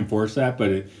 reinforce that.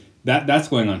 But that's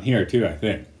going on here, too, I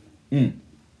think.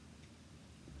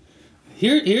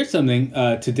 Here's something.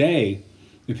 Today,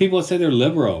 the people say they're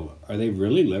liberal. Are they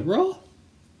really liberal?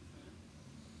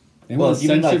 They Well, want to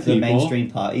you mean censor like the people. mainstream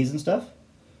parties and stuff?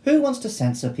 Who wants to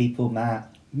censor people,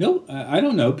 Matt? No, I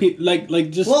don't know. Like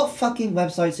just... What fucking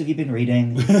websites have you been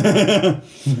reading?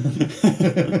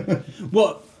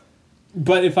 Well,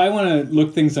 but if I want to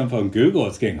look things up on Google,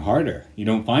 it's getting harder. You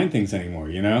don't find things anymore,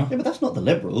 you know? Yeah, but that's not the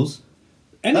liberals.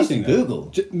 Anything. That's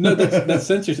Google. No, that's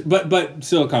censorship. But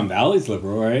Silicon Valley's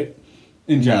liberal, right?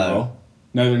 In general.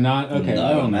 No, they're not? Okay. I No,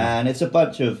 don't know. man. It's a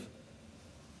bunch of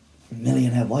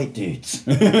millionaire white dudes.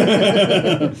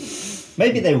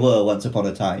 Maybe they were once upon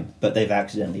a time, but they've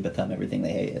accidentally become everything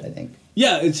they hated, I think.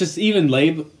 Yeah, it's just even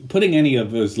putting any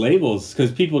of those labels,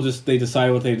 because people they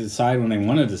decide what they decide when they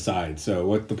want to decide. So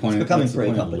what's the point? It's becoming what's the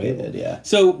pretty point of the label? complicated, yeah.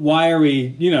 So why are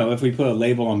we, if we put a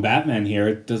label on Batman here,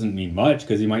 it doesn't mean much,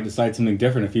 because he might decide something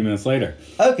different a few minutes later.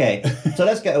 Okay, so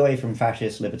let's get away from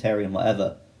fascist, libertarian,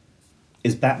 whatever.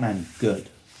 Is Batman good?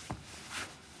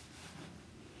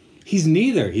 He's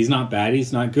neither. He's not bad.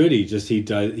 He's not good.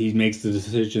 He makes the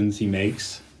decisions he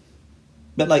makes.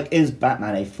 But, like, is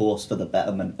Batman a force for the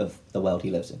betterment of the world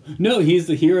he lives in? No, he's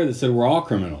the hero that said we're all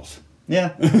criminals.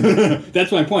 Yeah.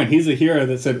 That's my point. He's the hero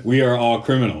that said we are all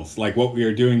criminals. Like, what we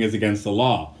are doing is against the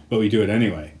law, but we do it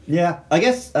anyway. Yeah. I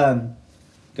guess, going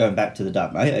back to the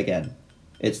Dark Knight again,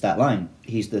 it's that line.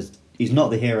 He's not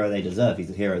the hero they deserve. He's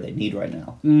the hero they need right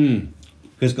now.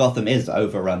 Because Gotham is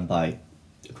overrun by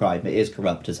crime. It is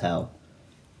corrupt as hell.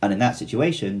 And in that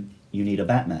situation, you need a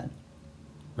Batman.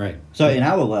 Right. So in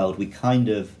our world, we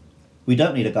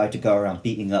don't need a guy to go around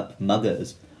beating up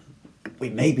muggers. We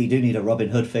maybe do need a Robin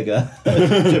Hood figure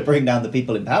to bring down the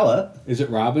people in power. Is it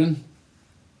Robin?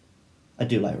 I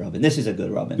do like Robin. This is a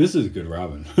good Robin. This is a good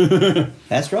Robin.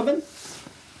 Best Robin?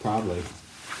 Probably.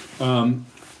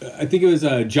 I think it was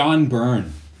John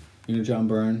Byrne. You know John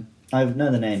Byrne? I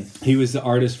know the name. He was the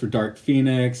artist for Dark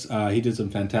Phoenix. He did some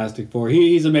Fantastic Four.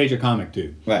 He's a major comic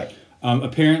dude. Right.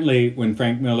 Apparently, when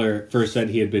Frank Miller first said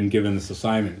he had been given this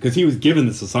assignment, because he was given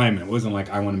this assignment, it wasn't like,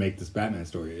 I want to make this Batman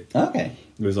story. Okay.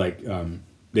 It was like,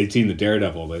 they'd seen the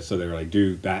Daredevil list, so they were like,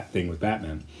 do that thing with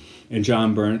Batman. And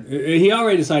John Byrne, he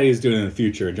already decided he was doing it in the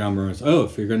future. And John Byrne was,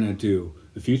 if you're going to do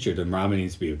the future, then Robin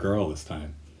needs to be a girl this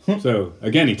time. So,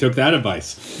 again, he took that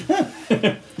advice.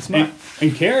 Smart.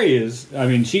 And Carrie is,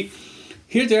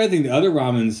 here's the other thing, the other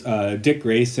Robins, Dick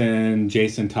Grayson,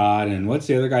 Jason Todd, and what's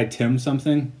the other guy, Tim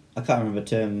something? I can't remember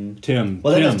Tim.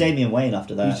 Well, then there's Damian Wayne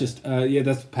after that. He's just,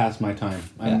 that's past my time.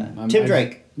 Tim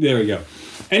Drake. There we go.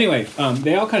 Anyway,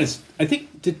 they all kind of, I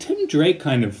think, did Tim Drake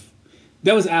kind of,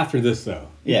 that was after this though.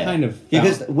 Yeah. Kind of.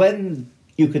 Because when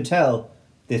you could tell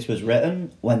this was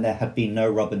written when there had been no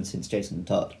Robin since Jason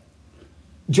Todd.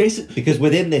 Because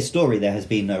within this story there has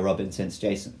been no Robin since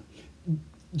Jason.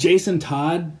 Jason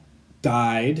Todd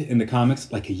died in the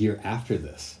comics like a year after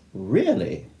this.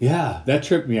 Really? Yeah, that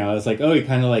tripped me out. I was like, he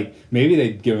kind of like, maybe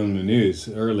they'd give him the news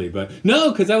early, but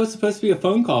no, because that was supposed to be a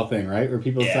phone call thing, right? Where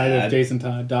people decided if Jason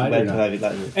Todd died or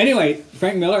not. Anyway,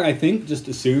 Frank Miller, I think, just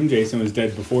assumed Jason was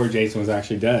dead before Jason was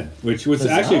actually dead, which was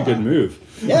actually a good move.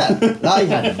 Yeah, I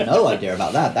had no idea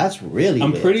about that. That's really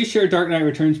weird. Pretty sure Dark Knight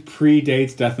Returns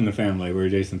predates Death in the Family, where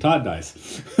Jason Todd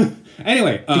dies.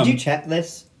 Anyway. Did you check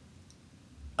this?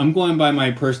 I'm going by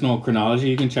my personal chronology.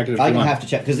 You can check it if you want. I'm going to have to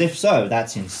check, because if so,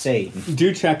 that's insane.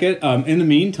 Do check it. In the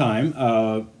meantime,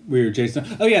 we were Jason...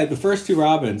 Oh, yeah, the first two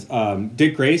Robins.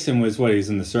 Dick Grayson was he's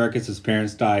in the circus. His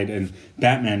parents died, and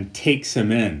Batman takes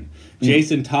him in.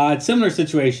 Jason Todd, similar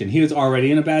situation. He was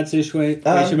already in a bad situation,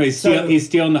 but he's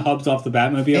stealing the hubs off the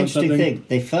Batmobile or something. Interesting thing.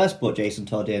 They first brought Jason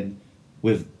Todd in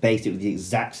with basically the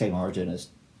exact same origin as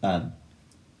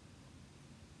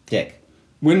Dick.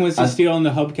 When was he stealing the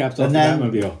hubcaps off the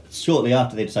Batmobile? Shortly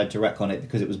after, they decided to retcon it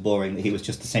because it was boring that he was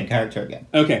just the same character again.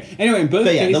 Okay. Anyway, in both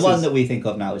cases... the one that we think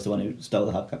of now is the one who stole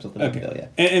the hubcaps off the Batmobile,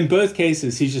 yeah. In both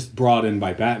cases, he's just brought in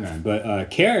by Batman. But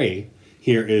Carrie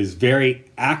here is very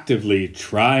actively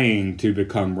trying to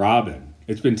become Robin.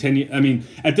 It's been 10 years. I mean,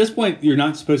 at this point, you're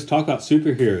not supposed to talk about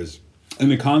superheroes. In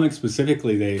the comics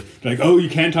specifically, they're like, oh, you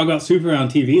can't talk about Superman on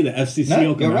TV. The FCC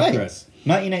will come after us.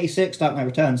 1986, Dark Knight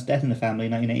Returns, Death in the Family,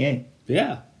 1988.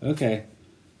 Yeah, okay.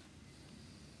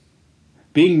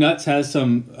 Being nuts has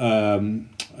some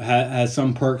has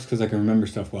some perks because I can remember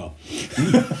stuff well.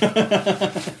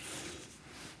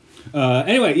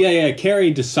 Anyway, yeah.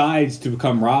 Carrie decides to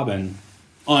become Robin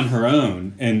on her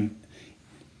own, and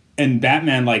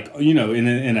Batman, like, you know,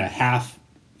 in a half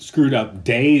screwed up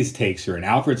daze takes her, and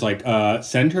Alfred's like,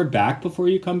 send her back before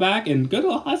you come back, and go to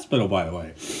a hospital, by the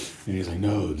way. And he's like,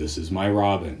 no, this is my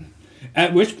Robin.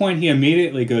 At which point he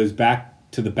immediately goes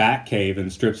back to the Batcave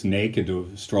and strips naked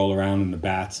to stroll around in the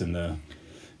bats and the...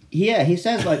 Yeah, he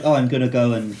says, like, oh, I'm going to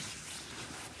go and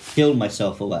kill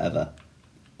myself or whatever.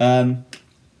 The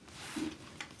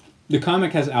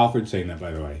comic has Alfred saying that,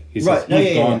 by the way. He says, right, no,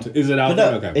 yeah. Is it Alfred?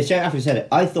 No, okay. It's Alfred said it.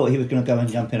 I thought he was going to go and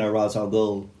jump in a Ra's al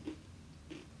Ghul.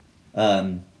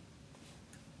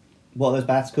 What are those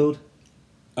bats called?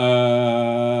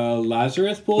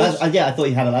 Lazarus pools? Yeah, I thought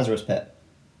he had a Lazarus pit.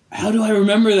 How do I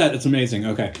remember that? It's amazing.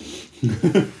 Okay.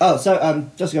 Oh, so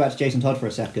just to go back to Jason Todd for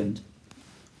a second.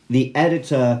 The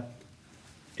editor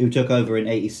who took over in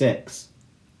 '86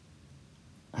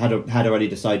 had already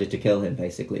decided to kill him,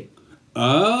 basically.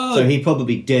 Oh. So he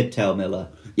probably did tell Miller,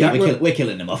 yeah, we're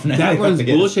killing him off now. That runs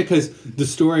bullshit, because the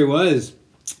story was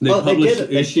they published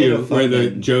an issue where the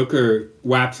Joker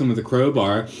whaps him with a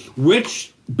crowbar,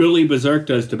 which Billy Berserk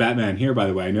does to Batman here, by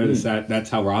the way. I noticed that's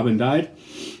how Robin died,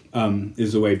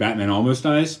 is the way Batman almost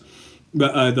dies.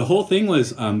 But the whole thing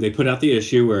was they put out the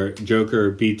issue where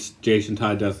Joker beats Jason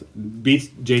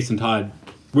Todd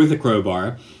with a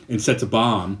crowbar and sets a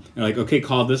bomb. And like, okay,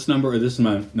 call this number or this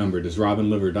number. Does Robin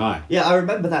live or die? Yeah, I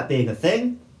remember that being a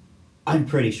thing. I'm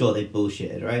pretty sure they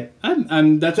bullshitted, right?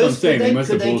 That's what I'm saying.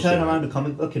 Could they turn around a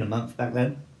comic book in a month back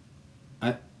then?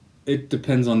 It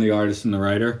depends on the artist and the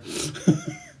writer.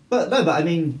 But I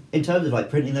mean, in terms of like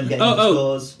printing them, getting them to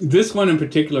stores. This one in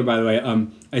particular, by the way,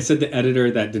 I said the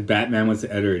editor that did Batman was the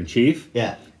editor-in-chief.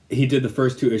 Yeah. He did the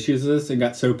first 2 issues of this and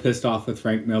got so pissed off with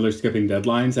Frank Miller skipping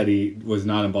deadlines that he was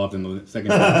not involved in the second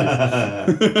That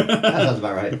sounds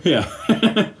about right.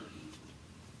 Yeah.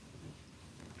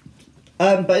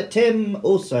 But Tim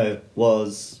also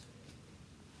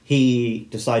he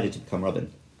decided to become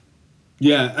Robin.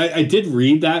 Yeah, I did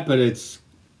read that, but it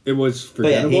was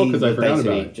forgettable because I forgot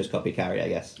about it. Just copied Carrie, I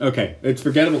guess. Okay, it's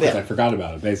forgettable because I forgot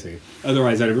about it, basically.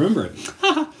 Otherwise, I'd remember it.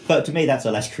 But to me, that's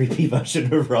a less creepy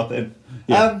version of Robin.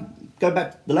 Yeah. Going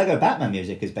back, the Lego Batman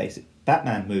music is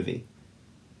Batman movie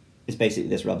is basically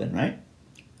this Robin, right?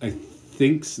 I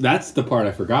think that's the part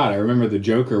I forgot. I remember the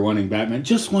Joker wanting Batman,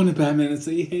 just wanted Batman, and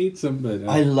say he hates him. But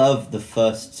I love the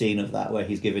first scene of that where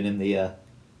he's giving him the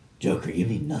Joker. You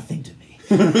mean nothing to me.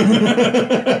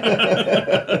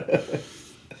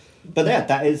 But yeah,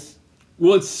 that is.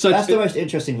 Well, that's the most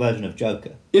interesting version of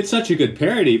Joker. It's such a good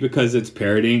parody because it's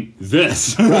parodying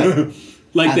this. Right.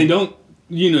 They don't.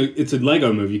 It's a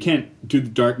Lego movie. You can't do The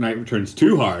Dark Knight Returns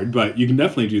too hard, but you can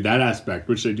definitely do that aspect,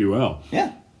 which they do well.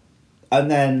 Yeah. And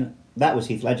then that was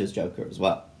Heath Ledger's Joker as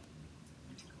well.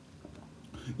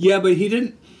 Yeah, but he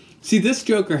didn't... See, this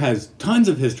Joker has tons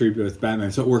of history with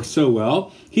Batman, so it works so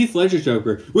well. Heath Ledger's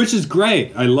Joker, which is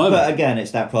great. I love it. But again,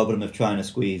 it's that problem of trying to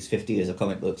squeeze 50 years of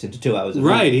comic books into 2 hours of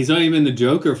Right, movie. he's only been the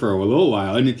Joker for a little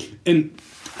while. And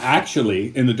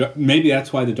actually, maybe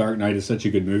that's why The Dark Knight is such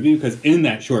a good movie, because in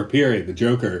that short period, the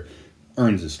Joker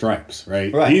earns his stripes,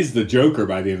 right? He's the Joker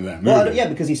by the end of that movie. Well, yeah,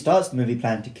 because he starts the movie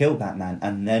planning to kill Batman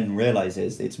and then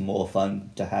realizes it's more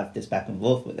fun to have this back and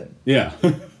forth with him. Yeah.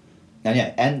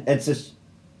 And it's just...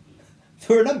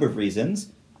 For a number of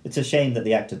reasons, it's a shame that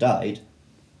the actor died,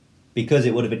 because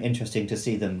it would have been interesting to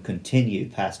see them continue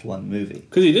past one movie.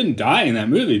 Because he didn't die in that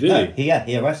movie, did he?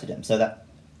 He arrested him, so that...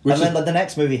 then the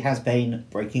next movie has Bane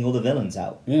breaking all the villains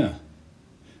out. Yeah.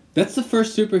 That's the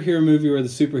first superhero movie where the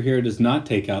superhero does not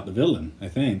take out the villain, I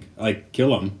think. Like,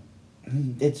 kill him.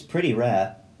 It's pretty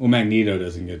rare. Well, Magneto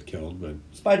doesn't get killed, but...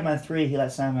 Spider-Man 3, he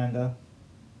let Sandman go.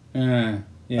 Yeah.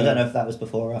 I don't know if that was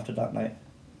before or after Dark Knight.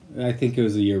 I think it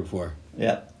was a year before.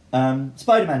 Yeah.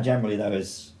 Spider-Man generally, though,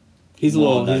 is... He's a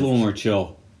little more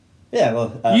chill. Yeah,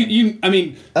 well... I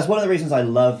mean... That's one of the reasons I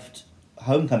loved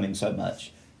Homecoming so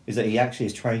much, is that he actually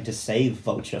is trying to save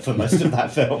Vulture for most of that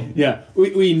film. Yeah.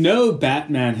 We know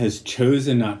Batman has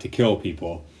chosen not to kill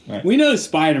people. Right. We know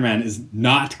Spider-Man is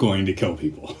not going to kill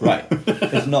people. Right.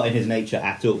 It's not in his nature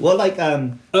at all. Well, like,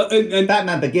 and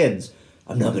Batman Begins,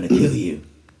 I'm not going to kill you,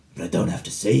 but I don't have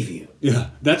to save you. Yeah.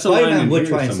 That's Spider-Man would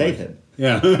try and save him.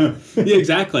 Yeah. Yeah,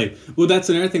 exactly. Well, that's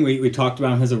another thing we talked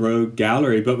about him as a rogue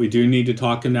gallery, but we do need to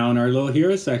talk him now in our little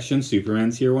hero section.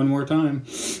 Superman's here one more time.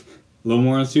 A little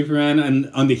more on Superman. And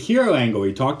on the hero angle,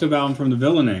 we talked about him from the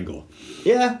villain angle.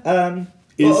 Yeah.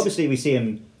 Well, obviously we see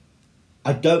him...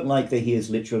 I don't like that he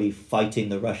is literally fighting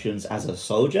the Russians as a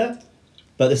soldier,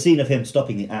 but the scene of him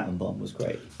stopping the atom bomb was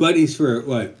great. But he's for,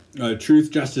 what? Truth,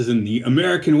 justice, and the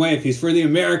American way. If he's for the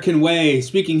American way,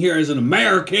 speaking here as an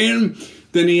American,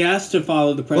 then he has to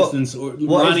follow the president's,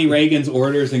 Ronnie Reagan's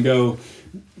orders and go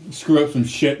screw up some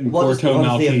shit in Porto Maltese.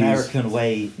 What does the American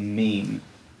way mean?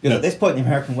 Because at this point, the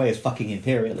American way is fucking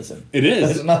imperialism. It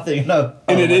is. There's nothing,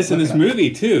 And it is in this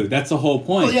movie, too. That's the whole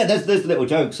point. Well, yeah, there's little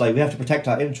jokes, like, we have to protect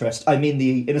our interest. I mean,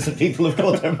 the innocent people of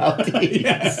Porto Maltese.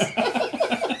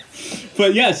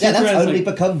 But yeah, that's only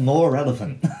become more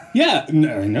relevant. Yeah,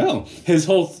 no. His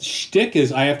whole shtick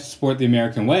is, I have to support the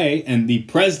American way, and the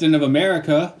president of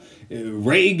America,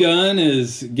 Reagan,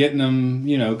 is getting him,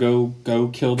 go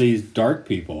kill these dark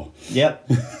people.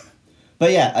 Yep.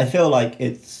 But yeah, I feel like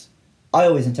I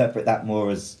always interpret that more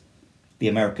as the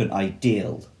American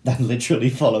ideal than literally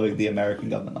following the American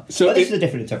government. So but this is a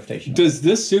different interpretation. Does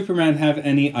this Superman have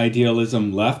any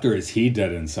idealism left, or is he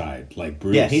dead inside, like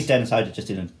Bruce? Yeah, he's dead inside, just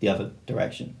in the other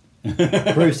direction.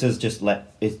 Bruce is just like,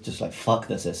 fuck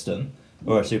the system,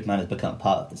 or Superman has become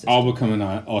part of the system. I'll become an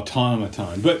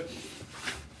automaton. But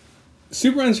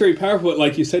Superman's very powerful, but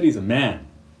like you said, he's a man.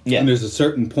 Yeah. And there's a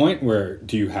certain point where,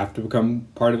 do you have to become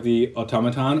part of the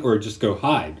automaton, or just go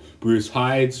hide? Bruce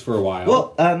hides for a while.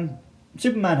 Well,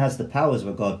 Superman has the powers of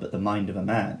a god, but the mind of a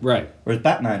man. Right. Whereas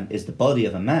Batman is the body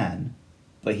of a man,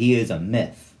 but he is a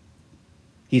myth.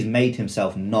 He's made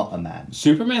himself not a man.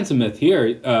 Superman's a myth here.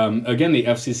 Again, the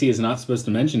FCC is not supposed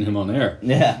to mention him on air.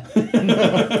 Yeah.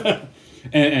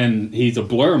 and he's a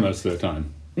blur most of the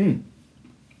time. Mm.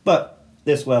 But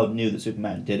this world knew that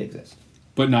Superman did exist.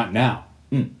 But not now.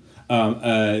 Mm.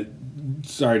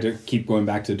 Sorry to keep going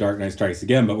back to Dark Knight Strikes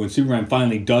Again, but when Superman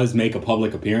finally does make a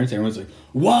public appearance, everyone's like,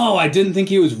 whoa, I didn't think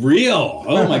he was real.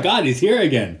 Oh my God, he's here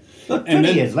again. But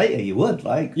 20 years later, you would,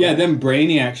 like... Yeah, then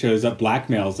Brainiac shows up,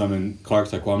 blackmails them, and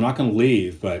Clark's like, well, I'm not going to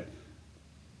leave, but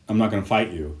I'm not going to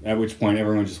fight you. At which point,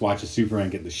 everyone just watches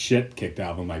Superman get the shit kicked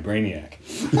out of him by Brainiac.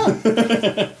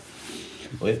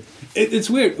 It's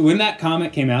weird. When that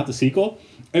comic came out, the sequel...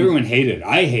 Everyone hated it.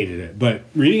 I hated it. But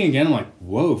reading again, I'm like,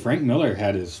 whoa, Frank Miller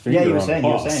had his finger on the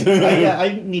pulse.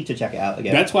 I need to check it out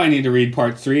again. That's why I need to read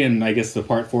part 3 and I guess the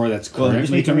part 4 that's currently you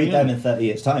just need to read them in 30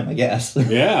 years' time, I guess.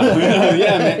 Yeah.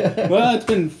 Man. Well, it's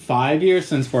been 5 years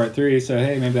since part 3, so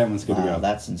hey, maybe that one's good to go.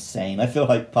 That's insane. I feel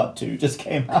like part 2 just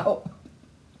came out.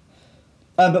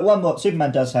 But one more.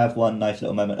 Superman does have one nice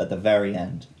little moment at the very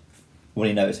end when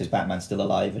he notices Batman's still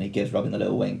alive and he gives Robin the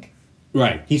little wink.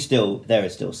 Right. There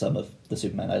is still some of the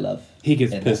Superman I love. He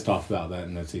gets pissed off about that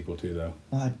in the sequel too, though.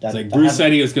 It's like Bruce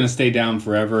said he was going to stay down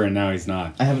forever, and now he's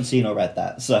not. I haven't seen or read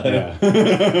that, so...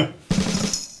 Yeah.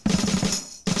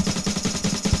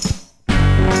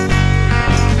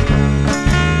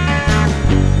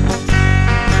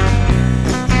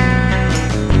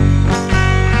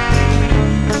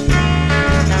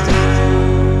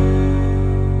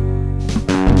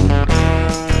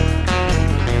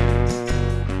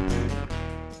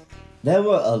 There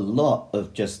were a lot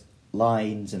of just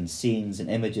lines and scenes and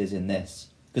images in this.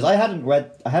 Because I hadn't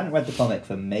read the comic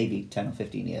for maybe 10 or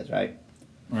 15 years, right?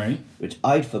 Right. Which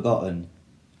I'd forgotten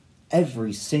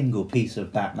every single piece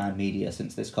of Batman media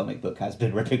since this comic book has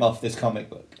been ripping off this comic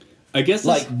book. I guess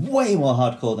way more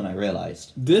hardcore than I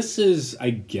realized. This is, I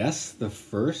guess, the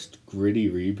first gritty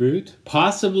reboot.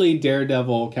 Possibly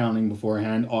Daredevil counting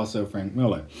beforehand, also Frank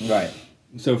Miller. Right.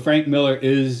 So Frank Miller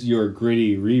is your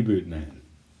gritty reboot man.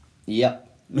 Yep.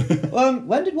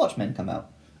 When did Watchmen come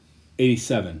out?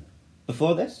 87.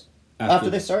 Before this? After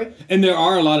this, sorry? And there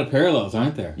are a lot of parallels,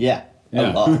 aren't there? Yeah.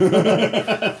 A lot.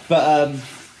 But,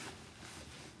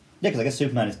 because I guess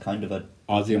Superman is kind of a...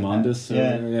 Ozymandias?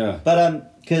 Yeah.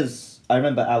 But, because I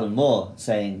remember Alan Moore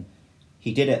saying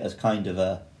he did it as kind of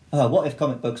a, what if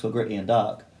comic books were gritty and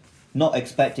dark? Not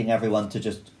expecting everyone to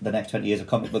just, the next 20 years of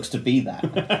comic books to be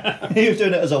that. He was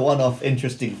doing it as a one-off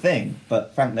interesting thing,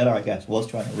 but Frank Miller, I guess, was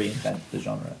trying to reinvent the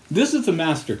genre. This is the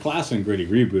master class in gritty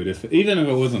reboot. Even if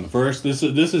it wasn't the first, this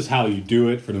is how you do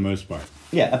it for the most part.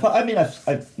 Yeah, I mean,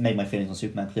 I've made my feelings on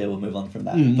Superman clear. We'll move on from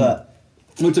that. Mm-hmm. But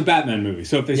it's a Batman movie,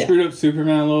 so if they screwed up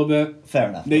Superman a little bit... Fair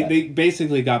enough. They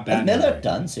basically got Batman. Has Miller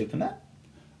done Superman?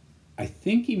 I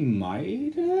think he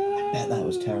might have. I bet that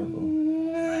was terrible.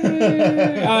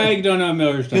 I don't know if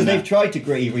Miller's done because they've tried to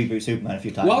gritty reboot Superman a few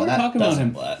times. While we're talking about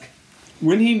him, work.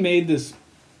 When he made this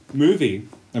when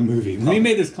he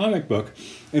made this comic book,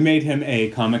 it made him a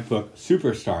comic book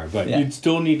superstar, but Yeah. you'd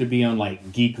still need to be on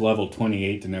like geek level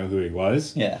 28 to know who he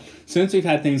was. Yeah. Since we've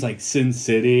had things like Sin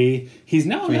City, he's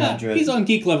now 300. he's on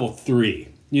geek level 3.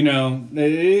 You know,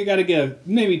 you got to give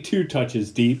maybe 2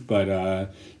 touches deep, but Yeah,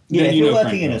 then if you you're know working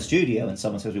Frank in Miller. a studio and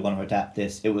someone says we want to adapt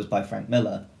this, it was by Frank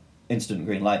Miller. Instant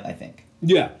green light, I think.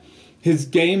 Yeah, his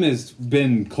game has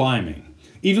been climbing.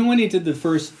 Even when he did the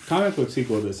first comic book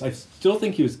sequel of this, I still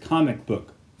think he was comic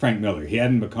book Frank Miller. He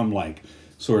hadn't become like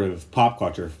sort of pop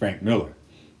culture Frank Miller,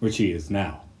 which he is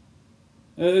now.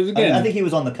 Again, I think he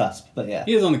was on the cusp, but yeah.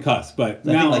 he is on the cusp, but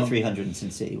I now think like 300 and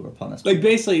Sin City were upon us. like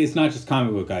basically it's not just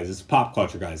comic book guys; it's pop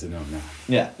culture guys that know him now.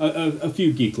 Yeah. A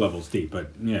few geek levels deep,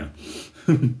 but yeah.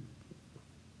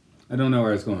 I don't know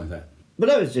where I was going with that. But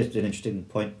that was just an interesting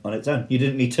point on its own. You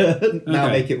didn't need to now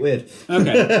Okay. make it weird.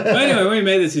 Okay. But anyway, when he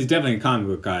made this, he's definitely a comic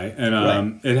book guy, and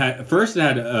Right. it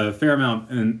had a fair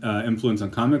amount in, influence on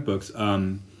comic books.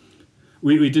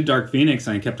 We did Dark Phoenix,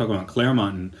 and I kept talking about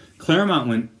Claremont, and Claremont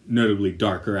went notably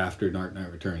darker after Dark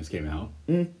Knight Returns came out.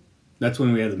 That's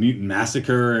when we had the Mutant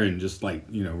Massacre, and just like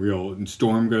real and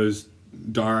Storm goes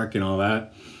dark and all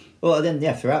that. Well, then,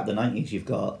 yeah, throughout the 90s, you've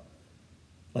got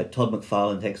like Todd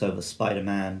McFarlane takes over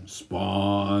Spider-Man.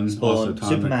 Spawn, also Todd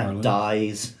Superman McFarlane.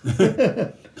 dies.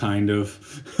 Kind of.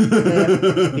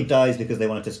 He dies because they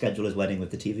wanted to schedule his wedding with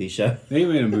the TV show. They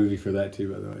made a movie for that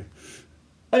too, by the way.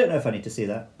 I don't know if I need to see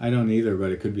that. I don't either,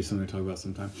 but it could be something to talk about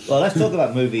sometime. Well, let's talk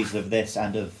about movies of this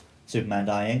and of Superman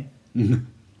dying.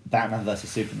 Batman versus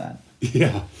Superman.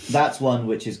 Yeah. That's one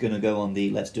which is going to go on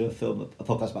the let's do a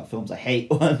podcast about films I hate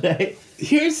one day.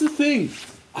 Here's the thing.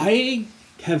 I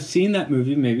have seen that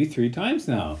movie maybe 3 times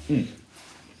now.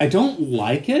 I don't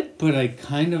like it, but I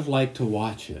kind of like to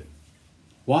watch it.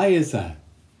 Why is that?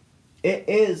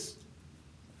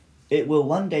 It will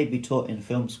one day be taught in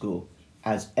film school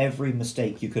as every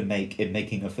mistake you can make in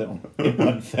making a film in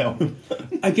one film.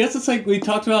 I guess it's like we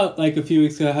talked about like a few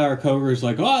weeks ago how our coworkers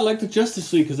like, oh, I like the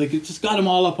Justice League because they just got them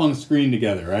all up on the screen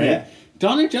together, right? Yeah.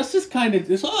 Dawn of Justice kind of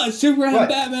is, it's Superman and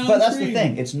Batman but on the that's screen. the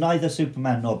thing. It's neither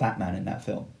Superman nor Batman in that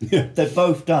film. Yeah. They're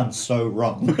both done so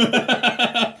wrong.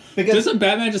 Because Doesn't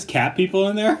Batman just cap people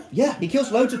in there? yeah, he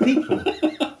kills loads of people.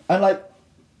 And like,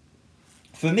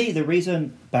 for me, the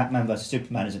reason Batman vs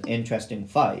Superman is an interesting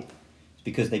fight is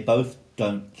because they both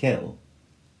don't kill,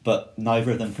 but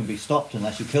neither of them can be stopped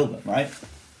unless you kill them, right?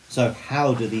 So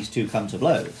how do these two come to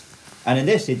blows? And in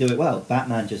this, they do it well.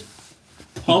 Batman just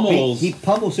Pummels. He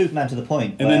pummels Superman to the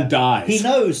point And where then dies. He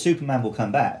knows Superman will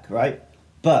come back, right?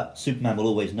 But Superman will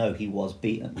always know he was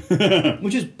beaten,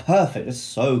 which is perfect. It's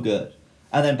so good.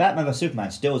 And then Batman vs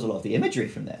Superman steals a lot of the imagery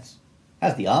from this,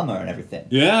 has the armor and everything.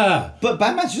 Yeah. But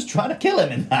Batman's just trying to kill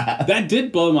him in that. That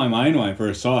did blow my mind when I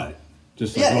first saw it.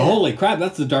 Just like, Yeah, yeah. holy crap,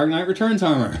 that's the Dark Knight Returns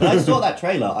armor. When I saw that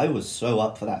trailer, I was so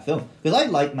up for that film because I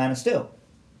like Man of Steel.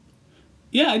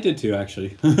 Yeah, I did too,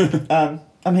 actually.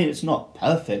 I mean, it's not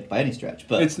perfect by any stretch,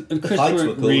 but It's the fights Christopher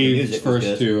were cool. The Reeve's music was first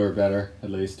good. 2 are better, at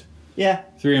least. Yeah,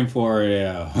 3 and 4,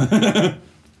 yeah.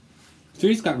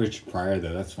 3's got Richard Pryor,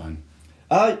 though. That's fun.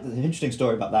 the interesting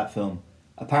story about that film.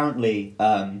 Apparently,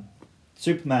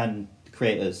 Superman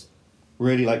creators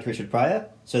really liked Richard Pryor,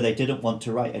 so they didn't want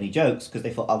to write any jokes because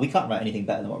they thought, oh, we can't write anything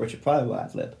better than what Richard Pryor will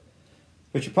ad-lib.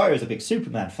 Richard Pryor is a big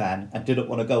Superman fan and didn't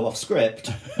want to go off script,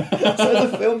 so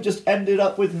the film just ended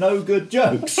up with no good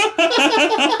jokes.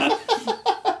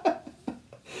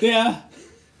 Yeah.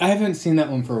 I haven't seen that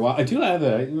one for a while. I do have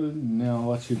it. No, I'll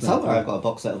watch you. Somewhere I've got a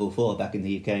box set of all 4 back in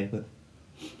the UK, but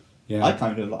Yeah.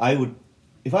 I would,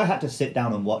 if I had to sit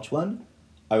down and watch one,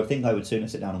 I would think I would sooner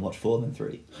sit down and watch 4 than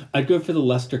 3. I'd go for the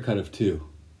Lester cut of 2.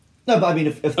 No, but I mean,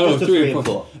 if Oh, just the 3 3 and and 4.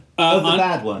 4. Of the on-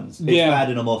 bad ones, it's yeah. bad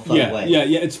in a more fun Yeah, way. yeah,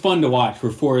 it's fun to watch,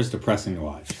 where 4 is depressing to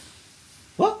watch.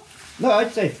 What? No,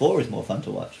 I'd say 4 is more fun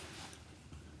to watch.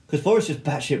 Because 4 is just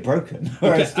batshit broken,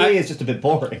 whereas Okay, 3 is just a bit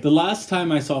boring. The last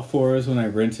time I saw 4 is when I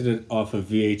rented it off of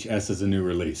VHS as a new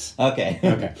release. Okay.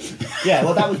 Okay. Yeah,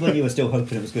 well, that was when you were still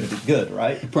hoping it was going to be good,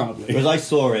 right? Probably. Whereas I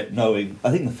saw it knowing,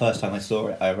 I think the first time I saw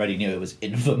it, I already knew it was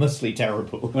infamously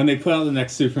terrible. When they put out the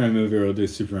next Superman movie, we'll do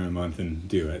Superman a month and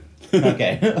do it.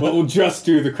 Okay. But we'll just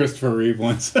do the Christopher Reeve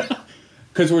ones.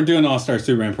 Because we're doing All-Star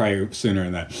Superman probably sooner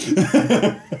than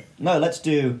that. No, let's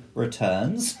do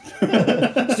Returns.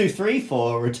 Let's do 3,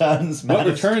 4, Returns. Man What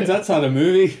of Returns? Steel. That's not a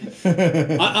movie.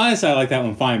 Honestly, I like that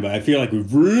one fine, but I feel like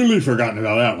we've really forgotten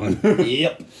about that one.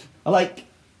 Yep. I like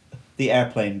the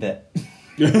airplane bit.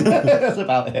 That's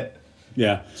about it.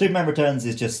 Yeah. Superman Returns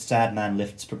is just sad man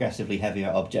lifts progressively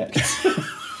heavier objects.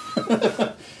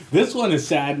 This one is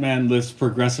Sad Man lifts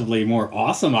progressively more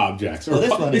awesome objects. Or Well, this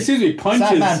one is excuse me, punches.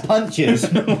 Sad man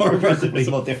punches more progressively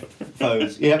more different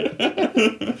foes. Yep.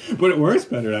 But it works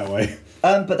better that way.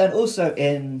 But then also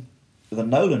in the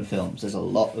Nolan films, there's a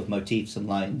lot of motifs and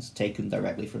lines taken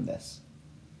directly from this.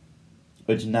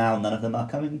 Which now none of them are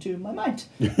coming to my mind.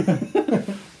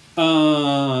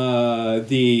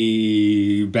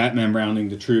 The Batman rounding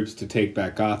the troops to take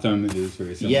back Gotham is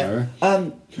very similar.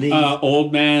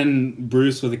 Old man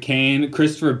Bruce with a cane.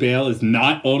 Christopher Bale is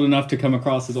not old enough to come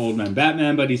across as old man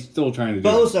Batman, but he's still trying to do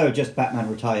But it. also just Batman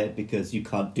retired because you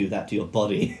can't do that to your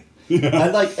body.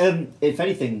 And like, if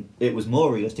anything, it was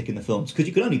more realistic in the films because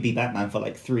you could only be Batman for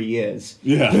like 3 years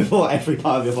before every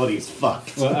part of your body is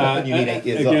fucked. Well, and you need 8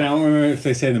 years again, I off. don't remember if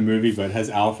they say in the movie, but has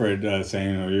Alfred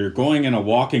saying, "Oh, you're going in a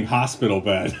walking hospital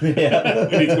bed," Yeah.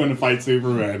 and he's going to fight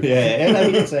Superman. Yeah, no,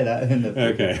 he did say that in the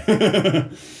Okay,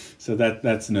 so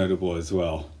that's notable as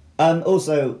well.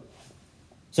 Also,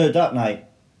 so Dark Knight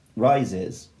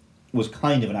Rises was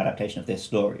kind of an adaptation of this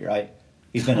story, right?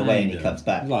 He's been away and he Kinda. comes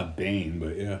back. A lot of Bane,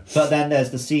 but yeah. But then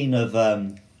there's the scene of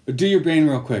Do your Bane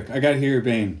real quick. I gotta hear your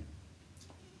Bane.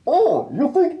 Oh,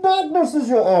 you think darkness is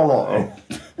your ally?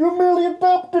 You merely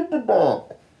adopted the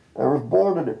dark. I was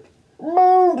born in it,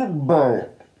 molded by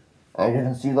it. I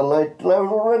didn't see the light till I was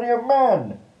already a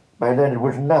man. By then it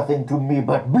was nothing to me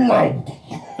but blinding.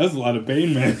 That's a lot of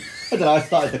Bane, man. I don't know, I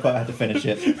started to quite have to finish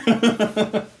it.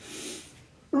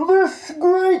 This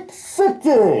great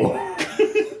city.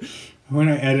 When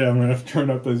I edit, I'm gonna have to turn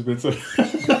up those bits of.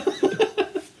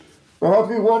 Perhaps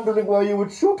you're wondering why you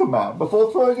would shoot a man before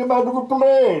throwing him out of a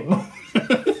plane.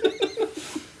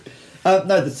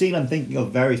 No, the scene I'm thinking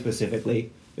of very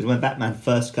specifically is when Batman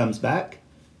first comes back,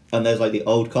 and there's like the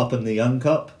old cop and the young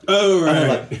cop. Oh, And they're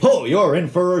right. like, oh, you're in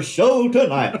for a show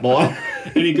tonight, boy.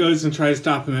 And he goes and tries to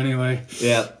stop him anyway.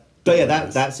 Yeah. But yeah,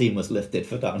 that scene was lifted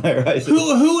for Dark Knight Rises.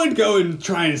 Who would go and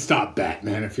try and stop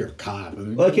Batman if you're a cop? I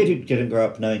mean, Well, a kid who didn't grow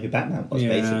up knowing who Batman was, yeah,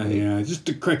 basically. yeah. Just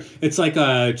it's like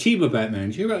Chiba Batman.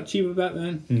 Did you hear about Chiba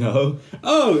Batman? No.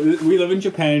 Oh, we live in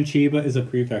Japan. Chiba is a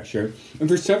prefecture. And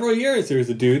for several years, there was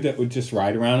a dude that would just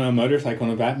ride around on a motorcycle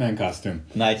in a Batman costume.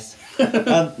 Nice.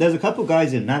 There's a couple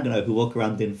guys in Nagano who walk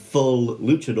around in full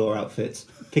luchador outfits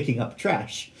picking up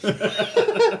trash.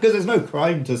 Because there's no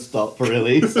crime to stop,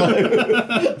 really. So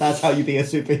that's how you be a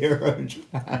superhero in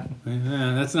Japan.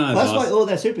 Yeah, that's not That's as why awesome. all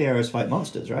their superheroes fight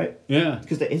monsters, right? Yeah.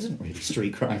 Because there isn't really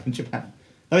street crime in Japan.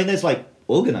 I mean, there's like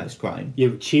organized crime, Yeah,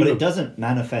 but but Chiba, it doesn't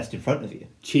manifest in front of you.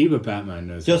 Chiba Batman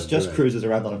knows how to do Just it. cruises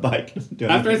around on a bike. Doesn't do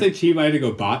After I anything. say Chiba, I had to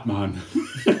go Batman.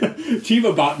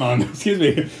 Chiba Batman. Excuse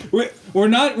me. We're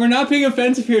not being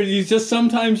offensive here. You just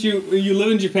sometimes you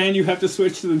live in Japan, you have to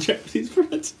switch to the Japanese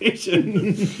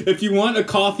pronunciation. If you want a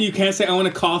coffee, you can't say I want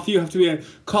a coffee. You have to be a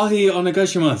coffee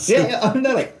onegaishimasu. Yeah, I mean,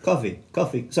 they're like coffee.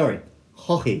 Sorry,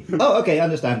 hockey. Oh, okay, I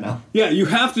understand now. Yeah, you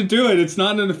have to do it. It's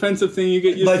not an offensive thing. You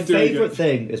get used My to doing favourite it.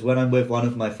 thing is when I'm with one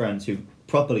of my friends who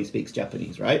properly speaks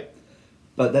Japanese, right?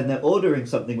 But then they're ordering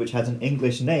something which has an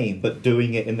English name, but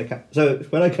doing it in the... So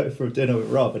when I go for dinner with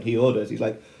Rob and he orders, he's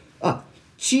like,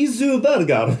 Chizu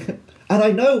burger. And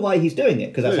I know why he's doing it,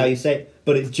 because that's how you say it,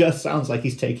 but it just sounds like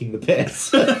he's taking the piss.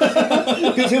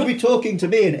 Because he'll be talking to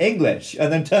me in English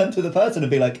and then turn to the person and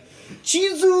be like,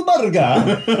 Chizu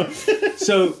burger.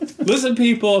 So, listen,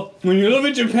 people, when you live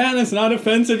in Japan, it's not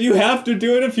offensive. You have to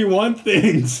do it if you want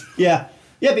things. Yeah.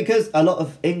 Yeah, because a lot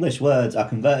of English words are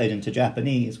converted into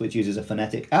Japanese, which uses a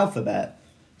phonetic alphabet.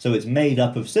 So it's made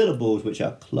up of syllables which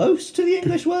are close to the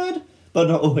English word, but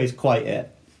not always quite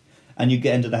it. And you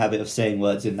get into the habit of saying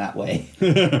words in that way.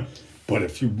 But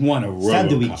if you want a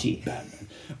Sandwichi.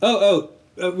 RoboCop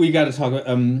Batman. We got to talk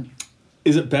about...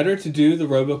 is it better to do the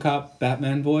RoboCop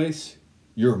Batman voice?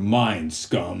 You're mine,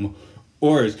 scum.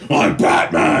 Or is I'm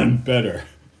Batman better?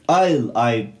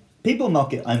 People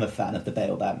mock it. I'm a fan of the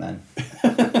Bale Batman.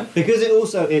 Because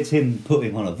it's him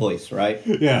putting on a voice, right?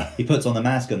 Yeah. He puts on the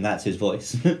mask and that's his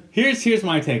voice. Here's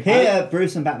my take. Here,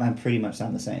 Bruce and Batman pretty much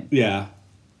sound the same. Yeah.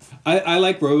 I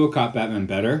like RoboCop Batman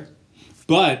better.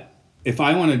 But if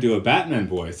I want to do a Batman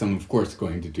voice, I'm of course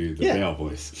going to do the Bale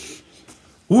voice.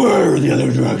 Where are the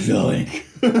other drugs going?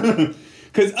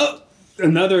 Because,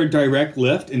 another direct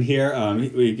lift in here.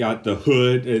 We got the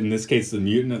Hood, in this case, the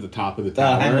mutant at the top of the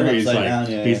tower. hanging He's upside like,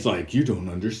 down, yeah, he's like, you don't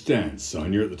understand,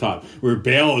 son. You're at the top. Where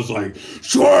Bale is like,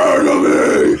 swear to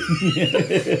me.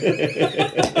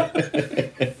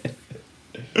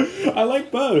 I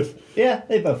like both, Yeah,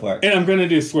 they both work. and I'm gonna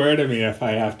do swear to me if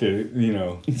I have to,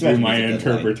 do Especially my if it's a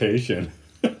good line. interpretation.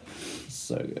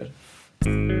 So good.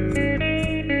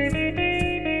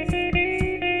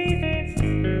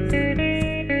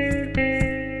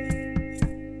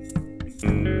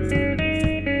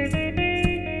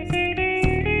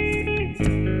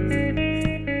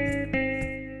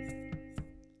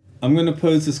 I'm gonna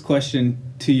pose this question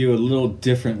to you a little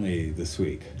differently this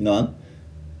week. None.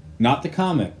 Not the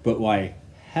comic, but why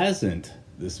hasn't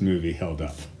this movie held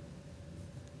up?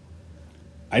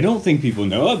 I don't think people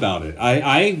know about it.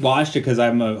 I watched it because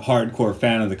I'm a hardcore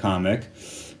fan of the comic,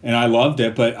 and I loved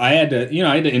it. But I had to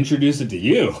introduce it to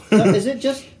you. So is it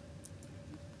just...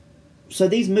 So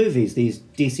these movies, these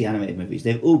DC animated movies,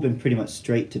 they've all been pretty much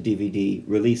straight to DVD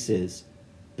releases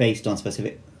based on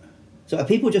specific... So are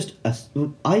people just...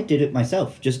 I did it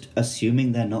myself, just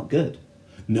assuming they're not good.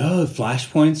 No,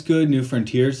 Flashpoint's good. New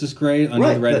Frontiers is great.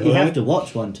 Under the Red but Hood. you have to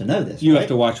watch one to know this, You right? have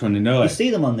to watch one to know You it. see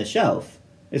them on the shelf.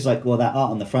 It's like, well, that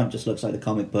art on the front just looks like the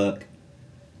comic book.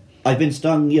 I've been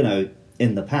stung,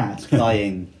 in the past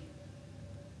buying,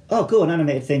 oh, cool, an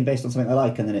animated thing based on something I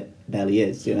like, and then it barely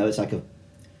is. It's like a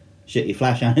shitty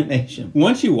Flash animation.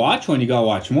 Once you watch one, you gotta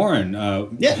watch more. And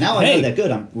Yeah, now I know they're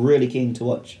good. I'm really keen to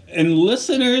watch. And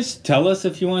listeners, tell us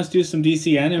if you want us to do some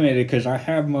DC animated, because I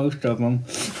have most of them.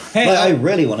 Hey, But I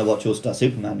really want to watch All Star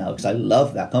Superman now because I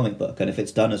love that comic book, and if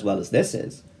it's done as well as this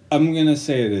is, I'm gonna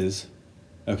say it is.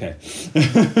 Okay.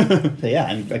 so yeah,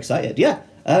 I'm excited. Yeah,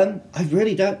 I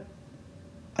really don't.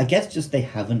 I guess just they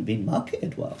haven't been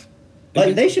marketed well.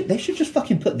 Like they should just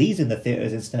fucking put these in the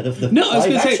theaters instead of the No, I was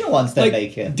live gonna say action ones they're like,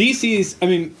 making. DC's. I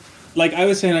mean, like I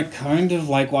was saying, I kind of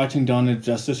like watching Dawn of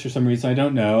Justice for some reason. I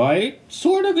don't know. I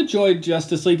sort of enjoyed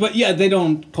Justice League, but yeah, they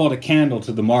don't hold a candle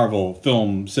to the Marvel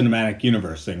film cinematic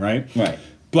universe thing, right? Right.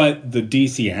 But the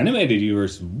DC animated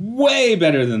universe is way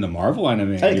better than the Marvel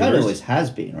animated And it universe. kind of always has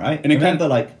been, right? And it Remember,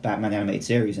 like Batman the animated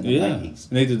series in the Yeah. 90s.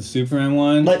 And they did the Superman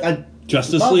one. Like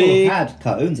Justice Marvel League. had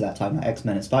cartoons at that time, like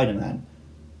X-Men and Spider-Man,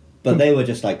 but they were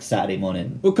just like Saturday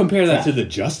morning. Well, compare that crap. to the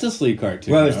Justice League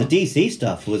cartoon. Whereas though. the DC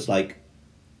stuff was like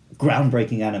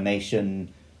groundbreaking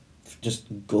animation, just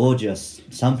gorgeous,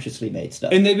 sumptuously made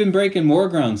stuff. And they've been breaking more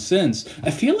ground since.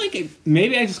 I feel like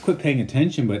maybe I just quit paying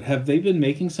attention, but have they been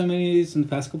making so many of these in the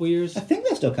past couple of years? I think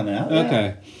they're still coming out. yeah.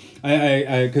 Okay.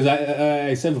 Because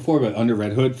I said before about Under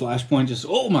Red Hood, Flashpoint, just,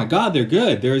 oh my god, they're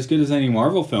good. They're as good as any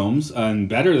Marvel films, and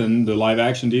better than the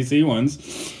live-action DC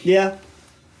ones. Yeah.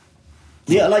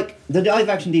 Yeah, like, the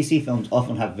live-action DC films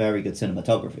often have very good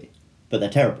cinematography, but they're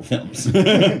terrible films.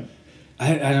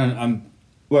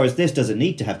 Whereas this doesn't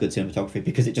need to have good cinematography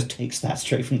because it just takes that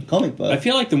straight from the comic book. I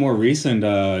feel like the more recent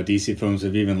DC films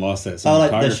have even lost that cinematography. Oh,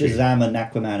 like the Shazam and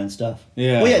Aquaman and stuff.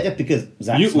 Yeah. Well, yeah, just because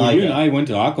Zack You Snyder... and I went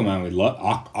to Aquaman. We loved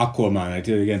Aquaman. I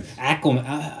did it again. Aquaman.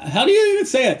 How do you even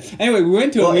say it? Anyway, we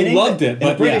went to it. We loved it. In a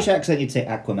But British yeah. accent, you'd say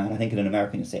Aquaman. I think in an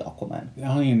American, you'd say Aquaman. I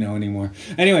don't even know anymore.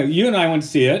 Anyway, you and I went to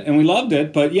see it, and we loved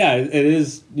it. But yeah, it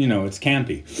is. It's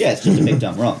campy. Yeah, it's just a big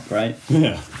dumb romp, right?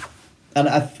 Yeah. And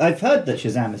I've heard that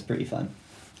Shazam is pretty fun.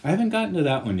 I haven't gotten to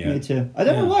that one yet. Me too. I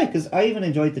don't know why, because I even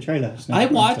enjoyed the trailer. It's not I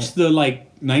fun watched stuff. the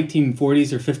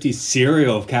 1940s or 50s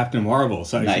serial of Captain Marvel,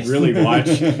 so I Nice. should really watch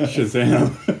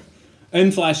Shazam.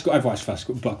 And Flash. I've watched Flash.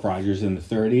 Buck Rogers in the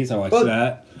 30s. I watched Well,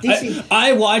 that. DC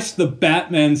I watched the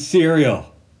Batman serial.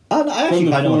 Oh, no, I actually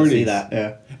the kind of want to see 40s. that.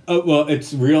 Yeah. Oh well,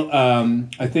 it's real.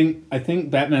 I think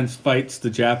Batman fights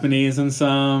the Japanese in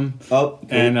some, Oh, cool.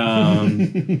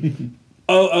 and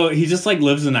he just like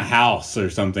lives in a house or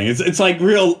something. It's like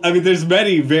real. I mean, there's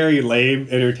many very lame,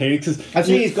 entertaining. Cause I've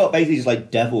seen he's got basically just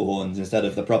like devil horns instead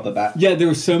of the proper bat. yeah, there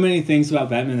were so many things about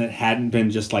Batman that hadn't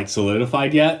been just like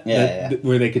solidified yet. Yeah.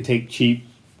 Where they could take cheap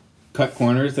cut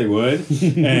corners, they would,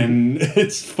 and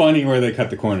it's funny where they cut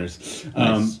the corners.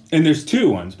 Nice. And there's two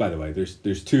ones, by the way.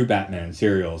 There's two Batman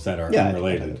serials that are Yeah.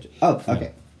 unrelated. Oh,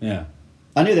 okay. Yeah.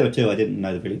 I knew there were two. I didn't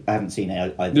know I haven't seen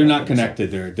it either. They're not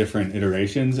connected. They're different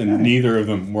iterations, and neither of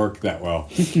them work that well.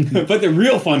 But they're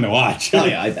real fun to watch. Oh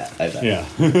yeah, I bet. Yeah.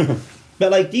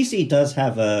 But like DC does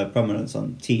have a prominence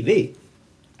on TV.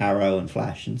 Arrow and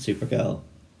Flash and Supergirl.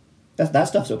 That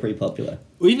stuff's still pretty popular.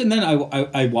 Well, even then,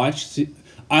 I watched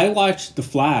The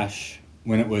Flash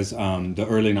when it was the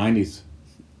early 90s.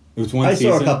 It was one I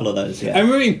season. saw a couple of those, yeah. I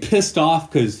remember being pissed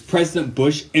off because President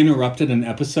Bush interrupted an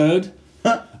episode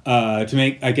to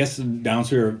make, I guess,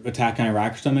 announced we were attacking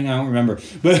Iraq or something. I don't remember.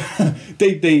 But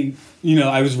they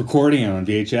I was recording it on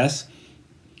VHS,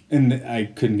 and I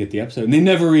couldn't get the episode. And they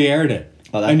never re-aired it.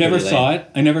 Oh, that's I never pretty saw lame.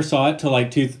 it. I never saw it till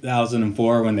like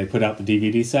 2004 when they put out the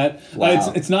DVD set.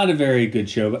 Wow. It's not a very good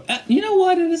show, but you know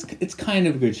what? It's kind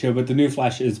of a good show, but the new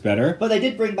Flash is better. But they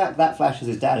did bring back that Flash as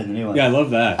his dad in the new one. Yeah, I love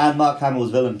that. And Mark Hamill's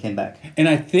villain came back. And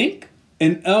I think,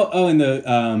 and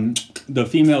the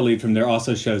female lead from there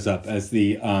also shows up as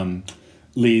the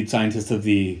lead scientist of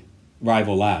the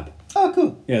rival lab. Oh,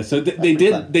 cool. Yeah, so they pretty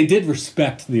did fun. they did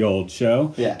respect the old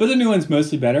show. Yeah. But the new one's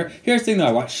mostly better. Here's the thing though,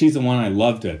 I watched season 1, I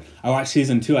loved it. I watched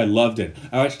season 2, I loved it.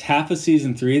 I watched half of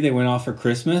season 3, they went off for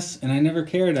Christmas, and I never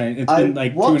cared. It's been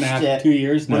like watched it 2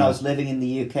 years now. when I was living in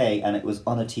the UK, and it was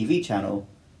on a TV channel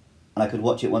and I could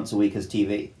watch it once a week as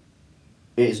TV.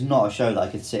 It is not a show that I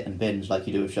could sit and binge like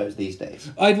you do with shows these days.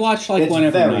 I'd watch like It's one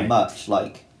every very night. much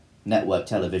like network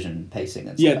television pacing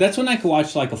and Yeah, stuff. that's when I could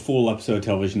watch like a full episode of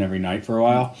television every night for a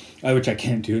while, which I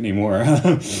can't do anymore.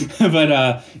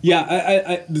 But yeah,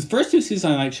 I the first 2 seasons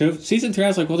I liked. Show season 3, I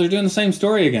was like, well, they're doing the same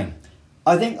story again.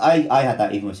 I think I had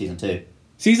that even with season 2.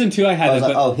 Season 2, I had I was that.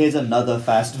 like, but, oh, here's another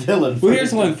fast villain. well,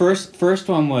 here's one. First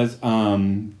one was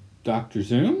Dr.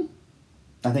 Zoom,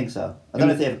 I think so. I don't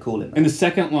know if they ever call him. and the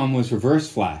second one was Reverse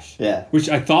Flash. Yeah. Which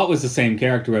I thought was the same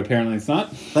character, but apparently it's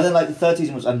not. But then, like, the third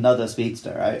season was another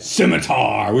speedster, right?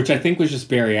 Scimitar, which I think was just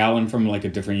Barry Allen from like a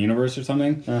different universe or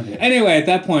something. Okay. Anyway, at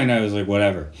that point, I was like,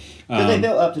 whatever. Because they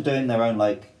built up to doing their own,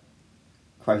 like,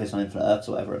 Crisis on Infinite Earths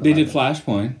or whatever. at the They did moment.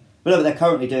 Flashpoint. But no, but they're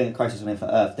currently doing a Crisis on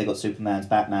Infinite Earth. They got Superman's,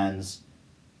 Batman's.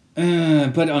 But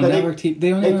on But network TV,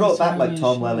 they only They brought back, like, really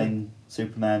Tom show- Welling,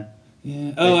 Superman. Yeah.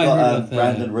 They've Oh, I got, heard about that.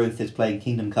 Brandon Ruth is playing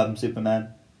Kingdom Come Superman.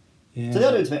 Yeah. So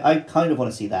they're doing something. I kind of want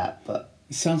to see that, but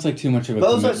It sounds like too much of a. but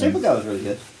also commitment. Supergirl was really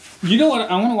good. You know what?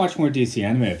 I want to watch more DC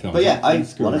animated films. But yeah, I Don't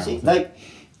screw want to around see. with it. Like,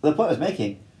 the point I was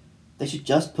making, they should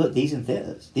just put these in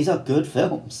theaters. These are good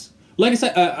films. Like I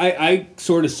said, I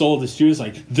sort of sold this to you as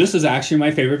like, this is actually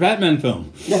my favorite Batman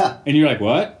film. Yeah. And you're like,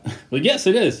 what? Like, yes,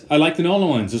 it is. I like the Nolan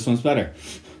ones. This one's better.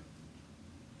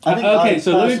 I think Okay,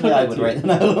 so let me put I that would to you. rate the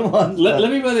Nolan ones. Let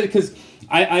but- me put it, because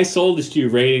I sold this to you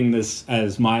rating this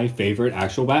as my favorite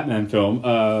actual Batman film.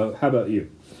 How about you?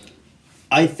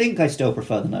 I think I still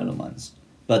prefer the Nolan ones,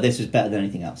 but this is better than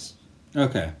anything else.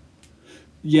 Okay.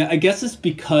 Yeah, I guess it's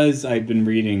because I've been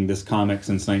reading this comic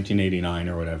since 1989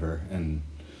 or whatever, and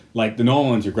like the Nolan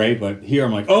ones are great, but here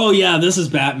I'm like, oh yeah, this is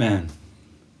Batman.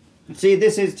 See,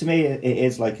 this is, to me, it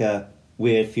is like a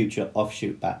weird future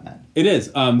offshoot Batman. It is.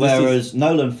 This is- Whereas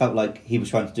Nolan felt like he was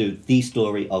trying to do the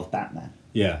story of Batman.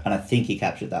 yeah. And I think he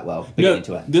captured that well, No, beginning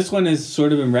to end. this one is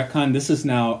sort of in retcon. This is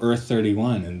now Earth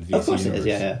 31 in the DC Of course it is,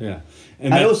 universe. yeah. And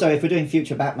And that- also, if we're doing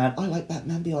future Batman, I like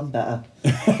Batman Beyond better.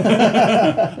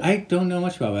 I don't know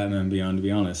much about Batman Beyond, to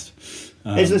be honest.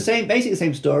 It's the same, basically the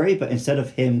same story, but instead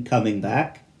of him coming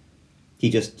back,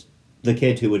 the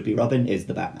kid who would be Robin is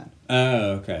the Batman.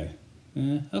 Oh, okay.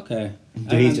 Okay.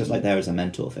 So he's just like there as a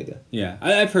mentor figure. Yeah,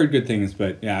 I've heard good things,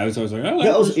 but yeah, I was always like, I like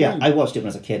Yeah, also, this yeah, one. I watched it when I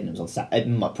was a kid and it was on Saturday.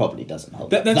 It probably doesn't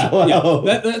hold up That's that well.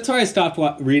 yeah, that's why I stopped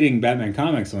reading Batman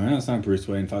comics. I'm like, oh, it's not Bruce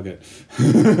Wayne. Fuck it.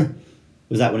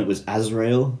 Was that when it was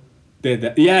Azrael? Yeah.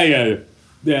 They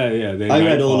I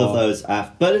read all Nightfall. of those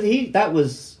after, but that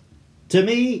was, to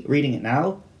me, reading it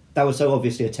now, that was so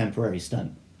obviously a temporary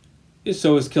stunt.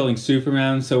 So was Killing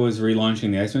Superman. So was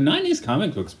relaunching the X-Men. 90s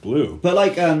comic books blew. But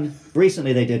like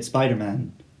recently they did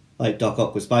Spider-Man, like Doc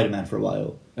Ock was Spider-Man for a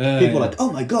while. People yeah. were like,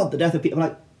 "Oh my god, the death of Peter." I'm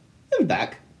like, "He'll be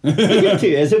back. Give it 2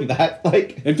 years, he'll be back."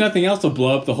 Like If nothing else, they'll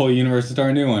blow up the whole universe and start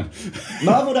a new one.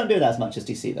 Marvel don't do that as much as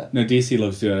DC though. No, DC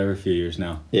loves to do that every few years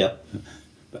now. Yeah.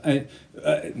 But I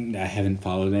haven't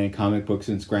followed any comic books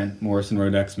since Grant Morrison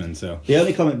wrote X-Men, so. The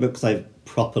only comic books I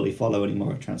properly follow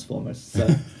anymore are Transformers. So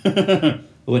I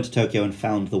went to Tokyo and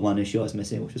found the one issue I was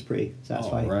missing, which was pretty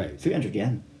satisfying. Oh, right. 300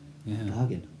 yen. Yeah.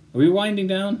 Bargain. Are we winding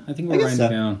down? I think I we're guess winding so.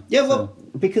 down. Yeah, well,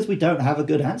 because we don't have a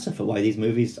good answer for why these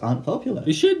movies aren't popular.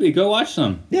 You should be. Go watch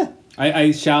some. Yeah.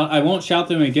 I won't shout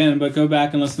them again, but go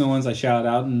back and listen to the ones I shout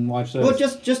out and watch those. Well,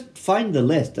 just find the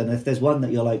list, and if there's one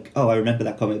that you're like, oh, I remember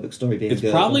that comic book story being it's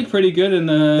good. probably pretty good in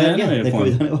the then, yeah, animated they've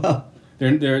probably form. done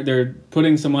it well. They're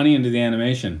putting some money into the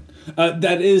animation.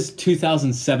 That is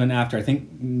 2007 after. I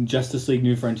think Justice League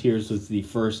New Frontiers was the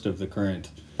first of the current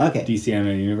Okay. DC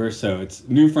animated universe, so it's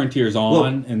New Frontiers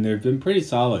on, and they've been pretty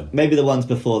solid. Maybe the ones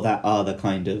before that are the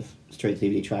kind of straight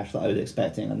TV trash that I was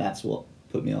expecting, and that's what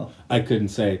put me off. I couldn't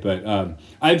say, but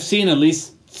I've seen at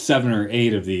least 7 or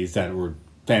 8 of these that were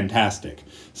fantastic.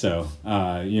 So,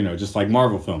 just like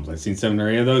Marvel films, I've seen 7 or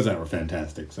 8 of those that were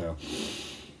fantastic. So,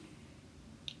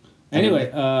 anyway,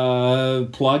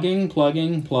 plug.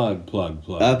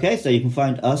 Okay, so you can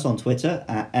find us on Twitter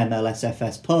at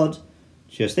MLSFSPod.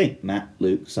 Just think, Matt,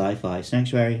 Luke, Sci-Fi,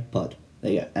 Sanctuary, Pod.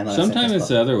 There you go, MLSFS Sometimes it's Pod.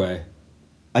 the other way.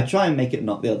 I try and make it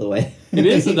not the other way. It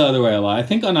is the other way a lot. I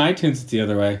think on iTunes it's the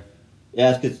other way.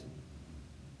 Yeah, it's because...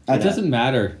 It doesn't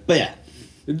matter. But yeah.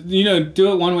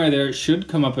 Do it one way there. It should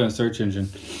come up in a search engine.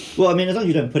 Well, I mean, as long as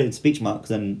you don't put it in speech marks,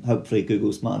 then hopefully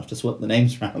Google's smart enough to swap the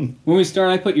names around. When we start,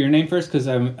 I put your name first because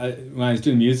when I was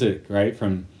doing music, right,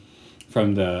 from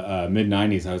the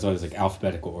mid-'90s, I was always like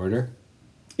alphabetical order.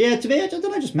 Yeah, to me, I don't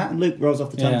know, just Matt and Luke rolls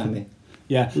off the tongue for me.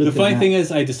 Yeah, Luke the funny and thing Matt.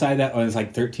 is, I decided that when I was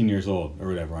like 13 years old or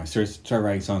whatever. When I started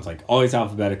writing songs, like always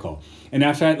alphabetical. And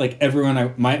after that, like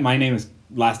everyone, my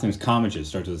last name is Commages,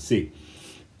 starts with a C.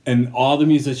 And all the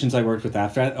musicians I worked with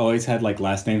after that always had like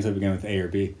last names that began with A or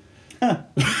B.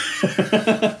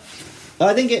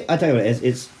 I think I tell you what it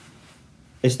is.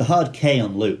 It's the hard K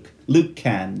on Luke. Luke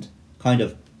canned kind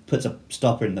of puts a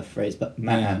stopper in the phrase, but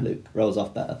Matt and Luke rolls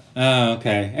off better. Oh,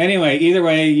 okay. Anyway, either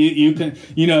way, you can,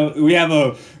 we have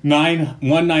a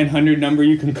 900 number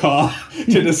you can call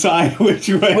to decide which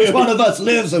way. Which one of us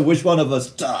lives and which one of us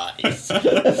dies? Your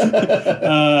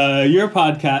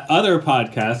podcast, other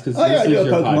podcast, because I do a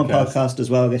Pokemon podcast as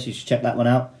well. I guess you should check that one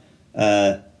out.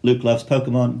 Luke loves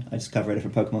Pokemon. I just cover a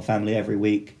different Pokemon family every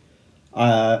week.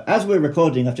 As we're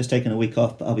recording, I've just taken a week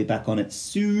off, but I'll be back on it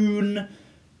soon.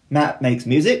 Matt makes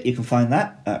music. You can find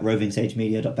that at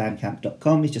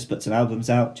rovingsagemedia.bandcamp.com. He's just put some albums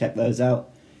out. Check those out.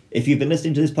 If you've been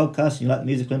listening to this podcast and you like the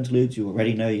musical interludes, you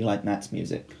already know you like Matt's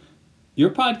music.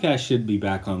 Your podcast should be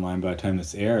back online by the time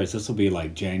this airs. This will be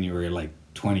like January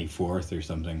 24th or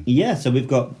something. Yeah, so we've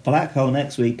got Black Hole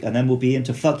next week, and then we'll be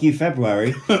into Fuck You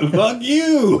February. Fuck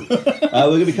you! We're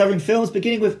going to be covering films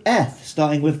beginning with F,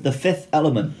 starting with The Fifth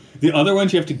Element. The other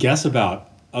ones you have to guess about,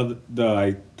 though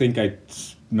I think I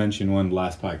mentioned one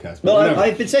last podcast. Well,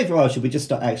 I've been saying for a while, should we just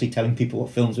start actually telling people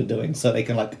what films we're doing so they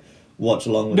can watch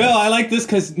along with us? No, I like this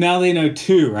because now they know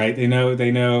two, right? They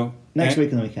know. Next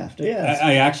week and the week after, yeah.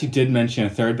 I actually did mention a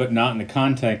third, but not in the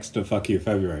context of Fuck You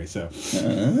February, so. This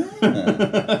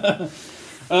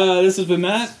has been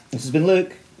Matt. This has been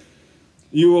Luke.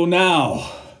 You will now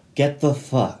get the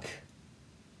fuck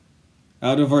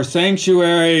out of our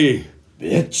sanctuary,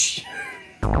 bitch.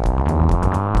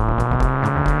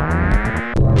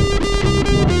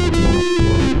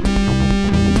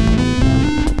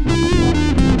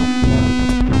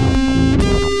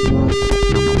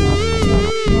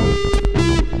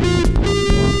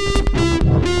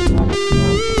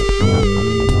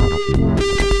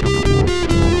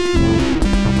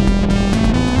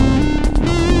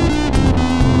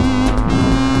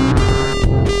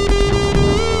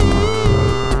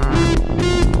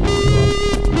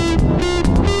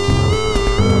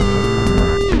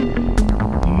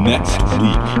 Next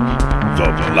week, the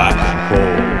Black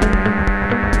Hole.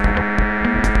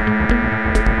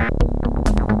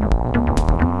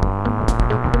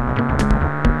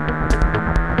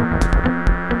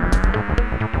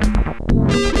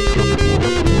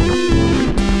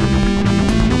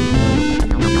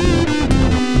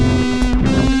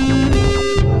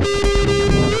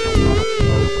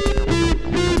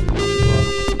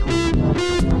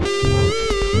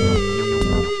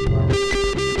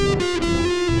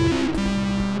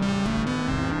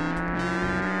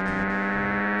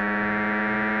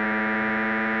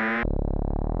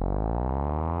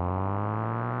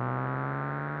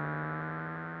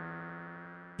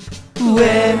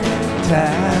 When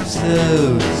time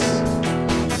slows,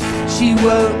 she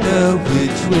won't know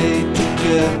which way to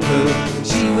go.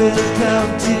 She will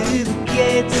come to the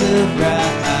gates of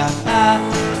right.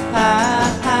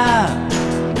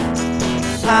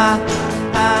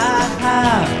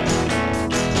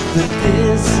 But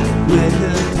this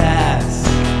will pass.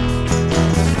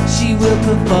 She will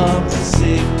perform the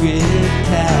sacred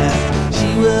task. She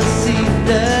will see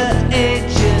the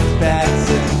ancient facts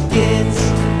and gets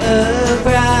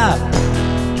around.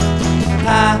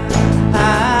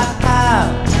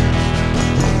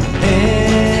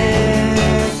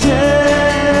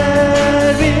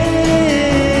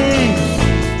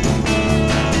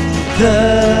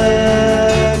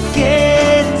 Entering the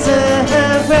gates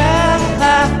around.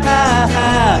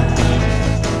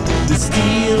 The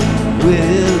steel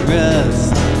will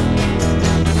rust.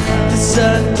 The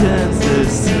sun turns the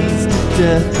seas to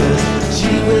dust.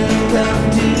 She will come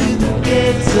to the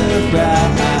gates of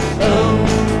right. Oh,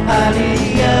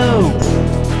 hallelujah.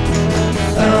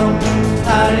 Oh,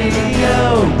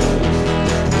 hallelujah.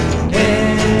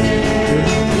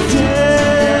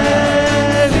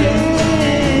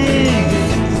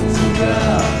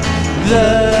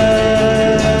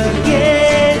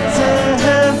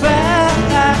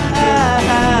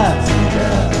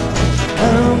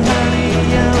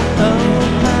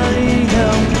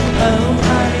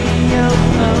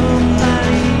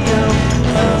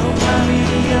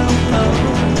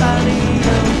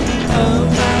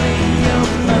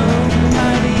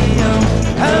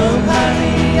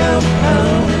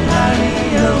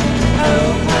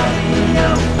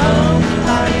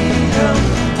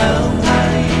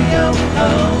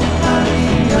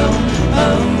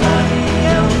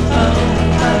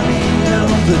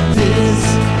 But this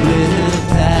will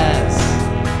pass.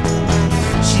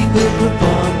 She will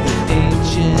perform the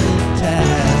ancient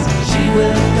task. She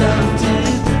will come to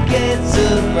the gates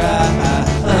of right.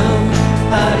 Oh,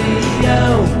 hallelujah.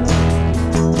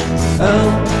 Oh,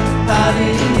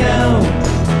 hallelujah.